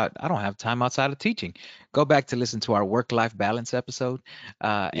thinking, well, I don't have time outside of teaching, go back to listen to our work-life balance episode,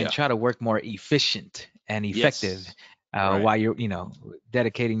 and Yeah. try to work more efficient and effective. Yes. Right. while you're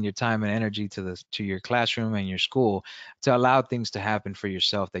dedicating your time and energy to your classroom and your school, to allow things to happen for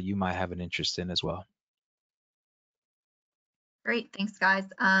yourself that you might have an interest in as well. Great, thanks guys.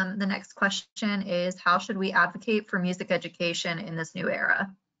 The next question is, how should we advocate for music education in this new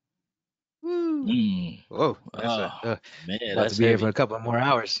era? Woo. Mm. Whoa, that's Oh man, about to that's be here for heavy. a couple of more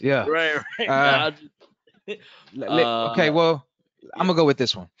hours. Yeah. Right, right. Uh, Now, just, okay. uh, Well, I'm yeah, gonna go with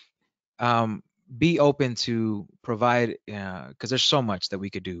this one. Um, be open to provide, because there's so much that we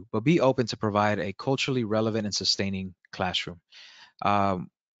could do, but be open to provide a culturally relevant and sustaining classroom. Um,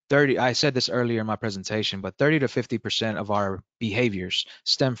 30, I said this earlier in my presentation, but 30 to 50% of our behaviors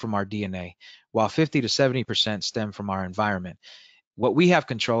stem from our DNA, while 50 to 70% stem from our environment. What we have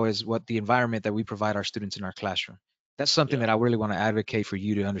control is what the environment that we provide our students in our classroom. That's something yeah, that I really want to advocate for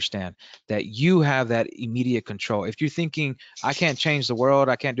you to understand, that you have that immediate control. If you're thinking, I can't change the world,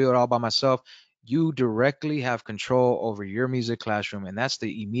 I can't do it all by myself, you directly have control over your music classroom, and that's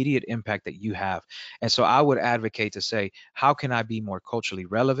the immediate impact that you have. And so I would advocate to say, how can I be more culturally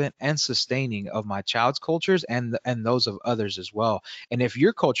relevant and sustaining of my child's cultures and those of others as well? And if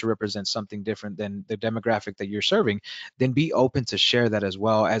your culture represents something different than the demographic that you're serving, then be open to share that as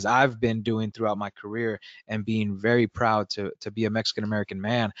well, as I've been doing throughout my career, and being very proud to be a Mexican American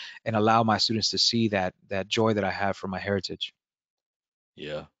man and allow my students to see that joy that I have for my heritage.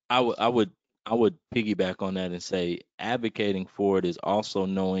 yeah. I would piggyback on that and say advocating for it is also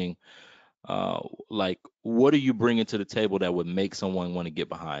knowing, uh, like, what are you bringing to the table that would make someone want to get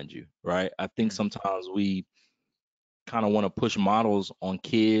behind you, right? I think Mm, sometimes we kind of want to push models on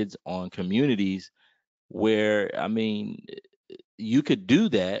kids, on communities, where I mean, you could do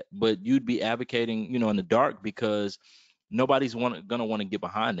that, but you'd be advocating, in the dark because nobody's gonna want to get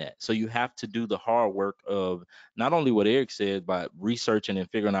behind that. So you have to do the hard work of not only what Eric said, but researching and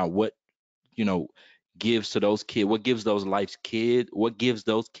figuring out what you know gives to those kids, what gives those lives kid what gives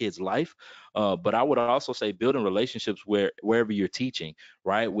those kids life. But I would also say building relationships wherever you're teaching,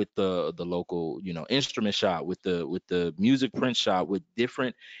 right, with the local instrument shop, with the music print shop, with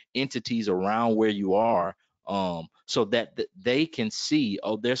different entities around where you are, so that they can see,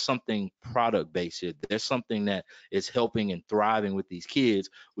 oh, there's something product based here, there's something that is helping and thriving with these kids.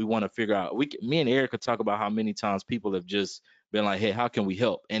 We want to figure out, me and Eric could talk about how many times people have just been like, hey, how can we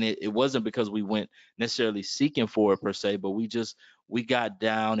help? And it wasn't because we went necessarily seeking for it per se, but we got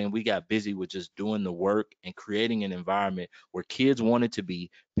down and we got busy with just doing the work and creating an environment where kids wanted to be,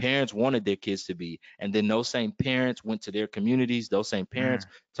 parents wanted their kids to be, and then those same parents went to their communities, those same parents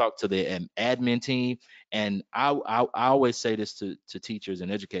mm, talked to their admin team. And I always say this to teachers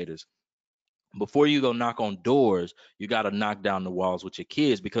and educators: before you go knock on doors, you got to knock down the walls with your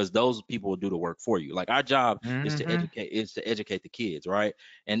kids, because those people will do the work for you. Like, our job mhm, is to educate the kids, right?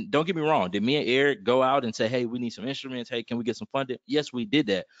 And don't get me wrong, did me and Eric go out and say, hey, we need some instruments, hey, can we get some funding? Yes, we did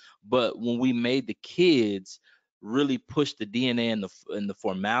that. But when we made the kids really push the DNA and the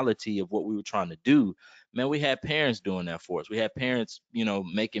formality of what we were trying to do, man, we had parents doing that for us. We had parents,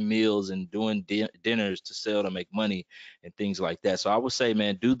 making meals and doing dinners to sell to make money and things like that. So I would say,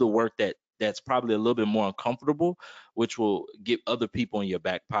 man, do the work that's probably a little bit more uncomfortable, which will get other people in your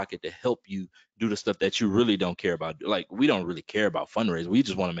back pocket to help you do the stuff that you really don't care about. Like, we don't really care about fundraising. We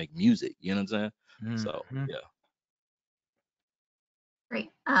just want to make music. You know what I'm saying? So mhm. yeah.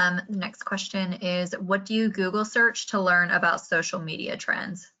 Great. The next question is, what do you Google search to learn about social media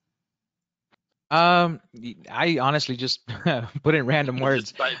trends? I honestly just put in random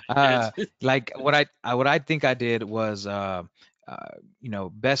words. Just type Uh, it. like what I think I did was, uh,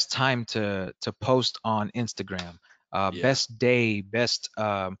 best time to post on Instagram, Yeah. best day, best,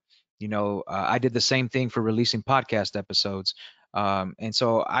 I did the same thing for releasing podcast episodes. And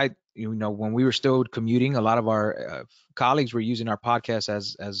so when we were still commuting, a lot of our colleagues were using our podcast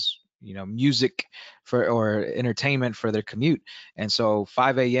as music for or entertainment for their commute. And so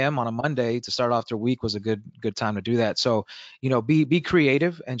 5 a.m. on a Monday to start off their week was a good time to do that. So, be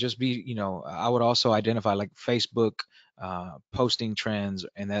creative, and just be, I would also identify like Facebook posting trends.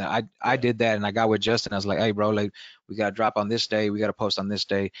 And then I Yeah. did that, and I got with Justin. I was like, hey bro, like, we got to drop on this day, we got to post on this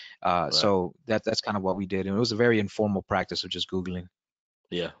day. Right. So that's kind of what we did. And it was a very informal practice of just Googling.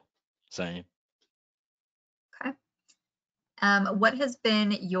 Yeah. Same. Okay. What has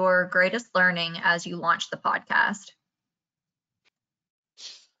been your greatest learning as you launched the podcast?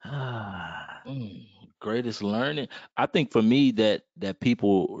 Ah, Mm, greatest learning. I think for me that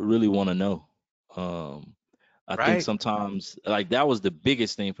people really want to know. Um, I think right. sometimes, like, that was the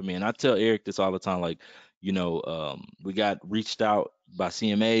biggest thing for me. And I tell Eric this all the time, like, we got reached out by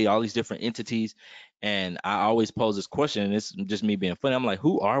CMA, all these different entities, And I always pose this question, and it's just me being funny. I'm like,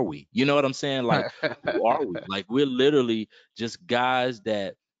 who are we? You know what I'm saying? Like, who are we? Like, we're literally just guys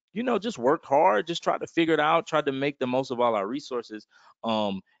that, just worked hard, just tried to figure it out, tried to make the most of all our resources.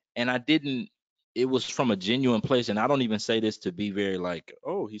 And I didn't, it was from a genuine place. And I don't even say this to be very like,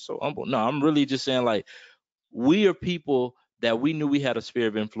 oh, he's so humble. No, I'm really just saying, like, we are people that we knew we had a sphere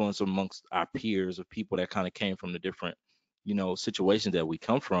of influence amongst our peers of people that kind of came from the different, situations that we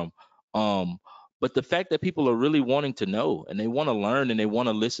come from. Um, but the fact that people are really wanting to know and they want to learn and they want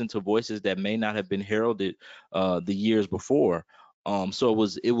to listen to voices that may not have been heralded the years before. So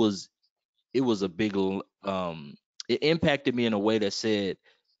it was a big it impacted me in a way that said,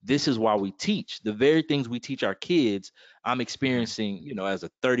 this is why we teach the very things we teach our kids. I'm Mhm. experiencing, as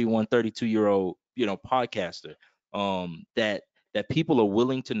a 31, 32-year old, podcaster, that people are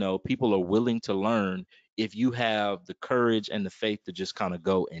willing to know, people are willing to learn if you have the courage and the faith to just kind of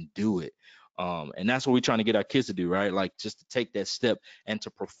go and do it. And that's what we're trying to get our kids to do, right? Like, just to take that step and to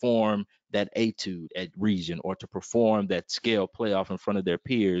perform that etude at region, or to perform that scale playoff in front of their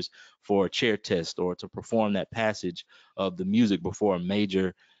peers for a chair test, or to perform that passage of the music before a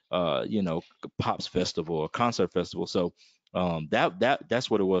major pops festival or concert festival. So that's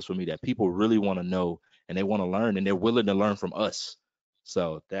what it was for me, that people really want to know and they want to learn and they're willing to learn from us.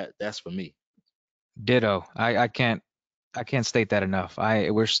 So that's for me. Ditto. I can't state that enough.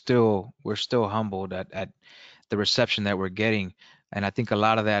 We're still humbled at the reception that we're getting, and I think a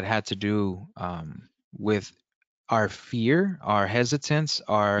lot of that had to do with our fear, our hesitance,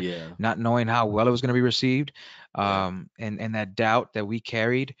 our Yeah. not knowing how well it was going to be received, Yeah. and that doubt that we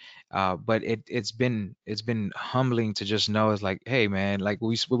carried. But it's been humbling to just know it's like, hey man, like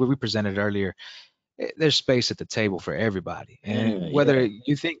we presented earlier, there's space at the table for everybody. Yeah. And whether Yeah.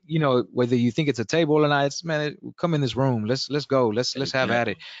 you think, whether you think it's a table or not, it's, man, come in this room. Let's go. Let's have at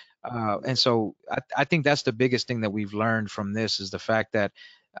it. Exactly. And so I think that's the biggest thing that we've learned from this is the fact that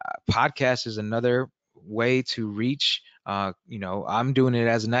podcast is another way to reach. I'm doing it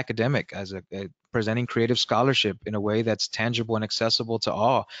as an academic, as a presenting creative scholarship in a way that's tangible and accessible to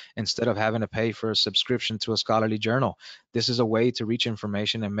all, instead of having to pay for a subscription to a scholarly journal. This is a way to reach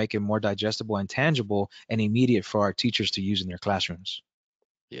information and make it more digestible and tangible and immediate for our teachers to use in their classrooms.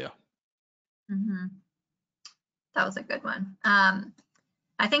 Yeah. Mhm. That was a good one.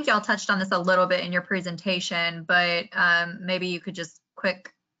 I think y'all touched on this a little bit in your presentation, but maybe you could just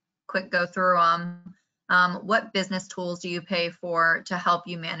quick go through them. What business tools do you pay for to help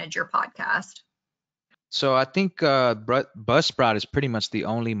you manage your podcast? So I think Buzzsprout is pretty much the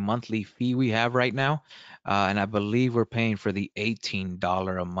only monthly fee we have right now, and I believe we're paying for the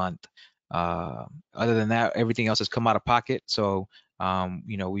 $18 a month. Other than that, everything else has come out of pocket. So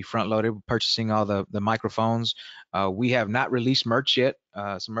we front loaded purchasing all the microphones. We have not released merch yet.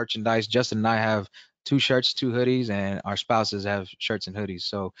 Some merchandise. Justin and I have two shirts, two hoodies, and our spouses have shirts and hoodies.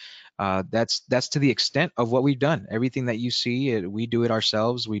 So that's to the extent of what we've done. Everything that you see, we do it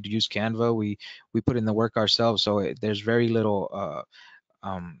ourselves. We use Canva. We put in the work ourselves. So there's very little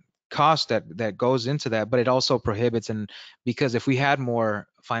cost that goes into that, but it also prohibits, and because if we had more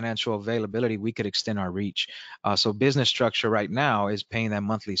financial availability, we could extend our reach. So business structure right now is paying that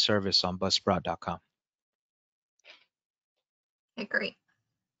monthly service on Buzzsprout.com. Okay, great.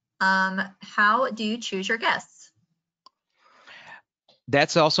 How do you choose your guests?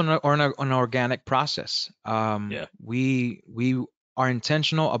 That's also an organic process. Yeah. We are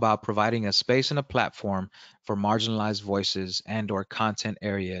intentional about providing a space and a platform for marginalized voices and or content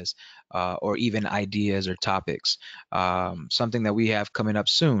areas, or even ideas or topics. Something that we have coming up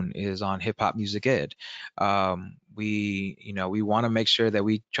soon is on hip hop music ed. We want to make sure that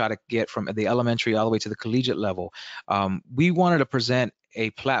we try to get from the elementary all the way to the collegiate level. We wanted to present a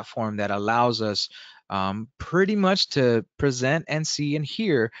platform that allows us pretty much to present and see and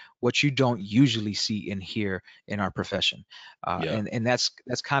hear what you don't usually see and hear in our profession, Yeah. and that's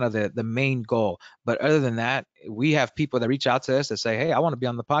kind of the main goal. But other than that, we have people that reach out to us that say, "Hey, I want to be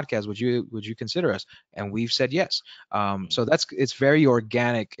on the podcast. Would you consider us?" And we've said yes. So it's very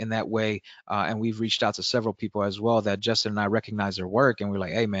organic in that way, and we've reached out to several people as well that Justin and I recognize their work, and we're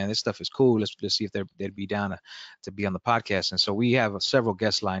like, "Hey, man, this stuff is cool. Let's see if they'd be down to be on the podcast." And so we have several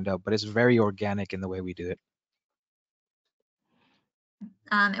guests lined up, but it's very organic in the way we do it.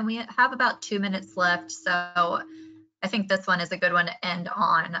 And we have about 2 minutes left, so I think this one is a good one to end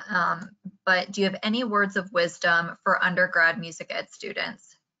on. But do you have any words of wisdom for undergrad music ed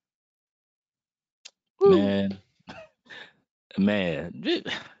students? Woo. Man, man,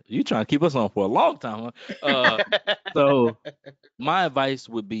 you trying to keep us on for a long time, huh? So my advice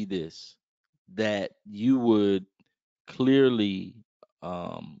would be this: that you would clearly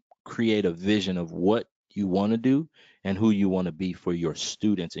create a vision of what you want to do and who you want to be for your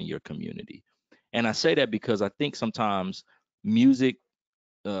students and your community. And I say that because I think sometimes music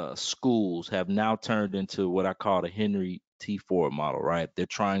schools have now turned into what I call the Henry T. Ford model, right? They're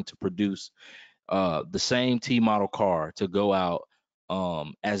trying to produce the same T model car to go out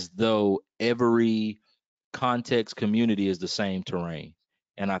as though every context community is the same terrain.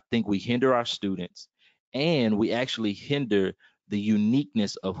 And I think we hinder our students and we actually hinder the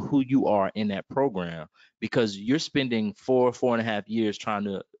uniqueness of who you are in that program because you're spending 4.5 years trying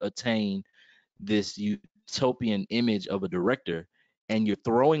to attain this utopian image of a director, and you're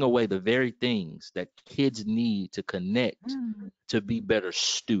throwing away the very things that kids need to connect to be better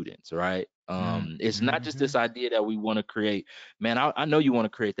students, right? It's not just Mm-hmm. this idea that we want to create. Man, I know you want to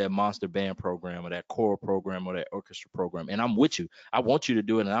create that monster band program or that choral program or that orchestra program, and I'm with you. I want you to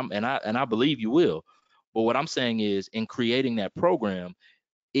do it, and I believe you will. But what I'm saying is, in creating that program,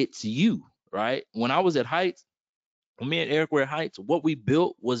 it's you, right? When I was at Heights, when me and Eric were at Heights, what we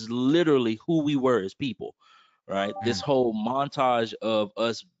built was literally who we were as people, right? This Mm. whole montage of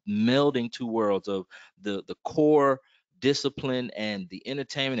us melding two worlds of the core discipline and the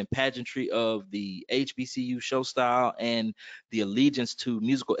entertainment and pageantry of the HBCU show style and the allegiance to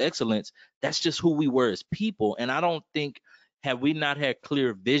musical excellence. That's just who we were as people. And I don't think have we not had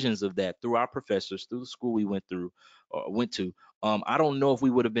clear visions of that through our professors, through the school we went through or went to, I don't know if we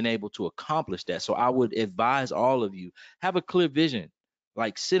would have been able to accomplish that. So I would advise all of you, have a clear vision.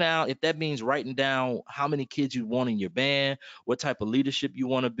 Like sit down, if that means writing down how many kids you want in your band, what type of leadership you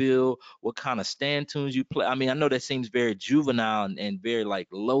want to build, what kind of stand tunes you play. I mean, I know that seems very juvenile and very like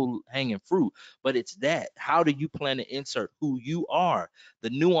low hanging fruit, but it's that. How do you plan to insert who you are, the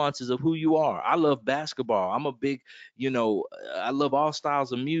nuances of who you are? I love basketball. I'm a big, I love all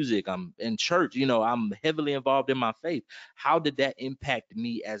styles of music. I'm in church, I'm heavily involved in my faith. How did that impact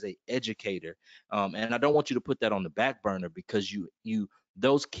me as a educator? And I don't want you to put that on the back burner because you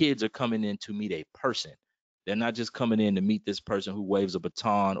those kids are coming in to meet a person. They're not just coming in to meet this person who waves a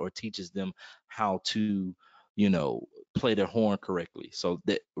baton or teaches them how to, you know, play their horn correctly. So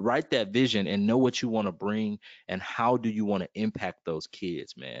that write that vision and know what you want to bring and how do you want to impact those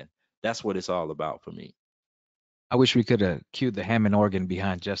kids, man. That's what it's all about for me. I wish we could have cued the Hammond organ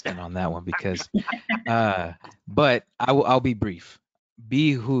behind Justin on that one because, uh, but I'll be brief.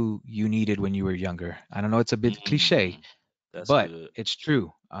 Be who you needed when you were younger. I don't know it's a bit cliche, Mm, that's but good. it's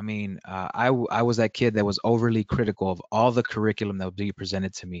true. I mean, I was that kid that was overly critical of all the curriculum that would be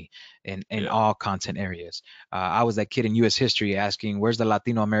presented to me in Yeah. all content areas. I was that kid in U.S. history asking, "Where's the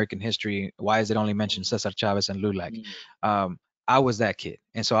Latino American history? Why is it only mentioned Mm, Cesar Chavez and Lulac?" mm, Um, I was that kid,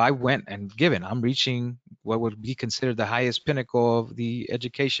 and so I went and given. I'm reaching what would be considered the highest pinnacle of the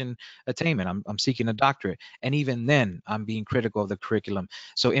education attainment. I'm seeking a doctorate, and even then, I'm being critical of the curriculum.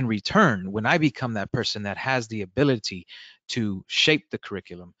 So in return, when I become that person that has the ability to shape the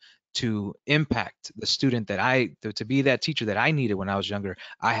curriculum, to impact the student to be that teacher that I needed when I was younger,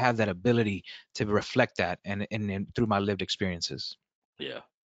 I have that ability to reflect that and through my lived experiences. yeah.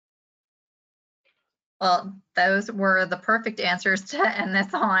 Well, those were the perfect answers to end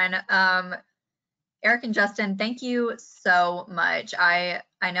this on. Eric and Justin, thank you so much. I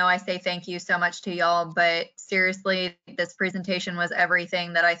know I say thank you so much to y'all, but seriously, this presentation was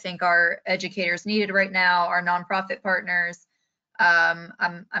everything that I think our educators needed right now, our nonprofit partners.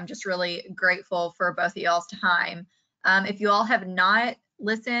 I'm just really grateful for both of y'all's time. If you all have not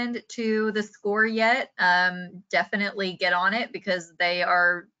listened to the score yet, definitely get on it because they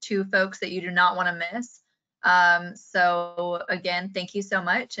are two folks that you do not want to miss. So again, thank you so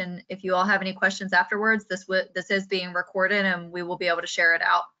much. And if you all have any questions afterwards, this is being recorded and we will be able to share it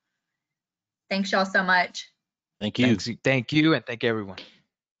out. Thanks y'all so much. Thank you. Thank you, and thank everyone.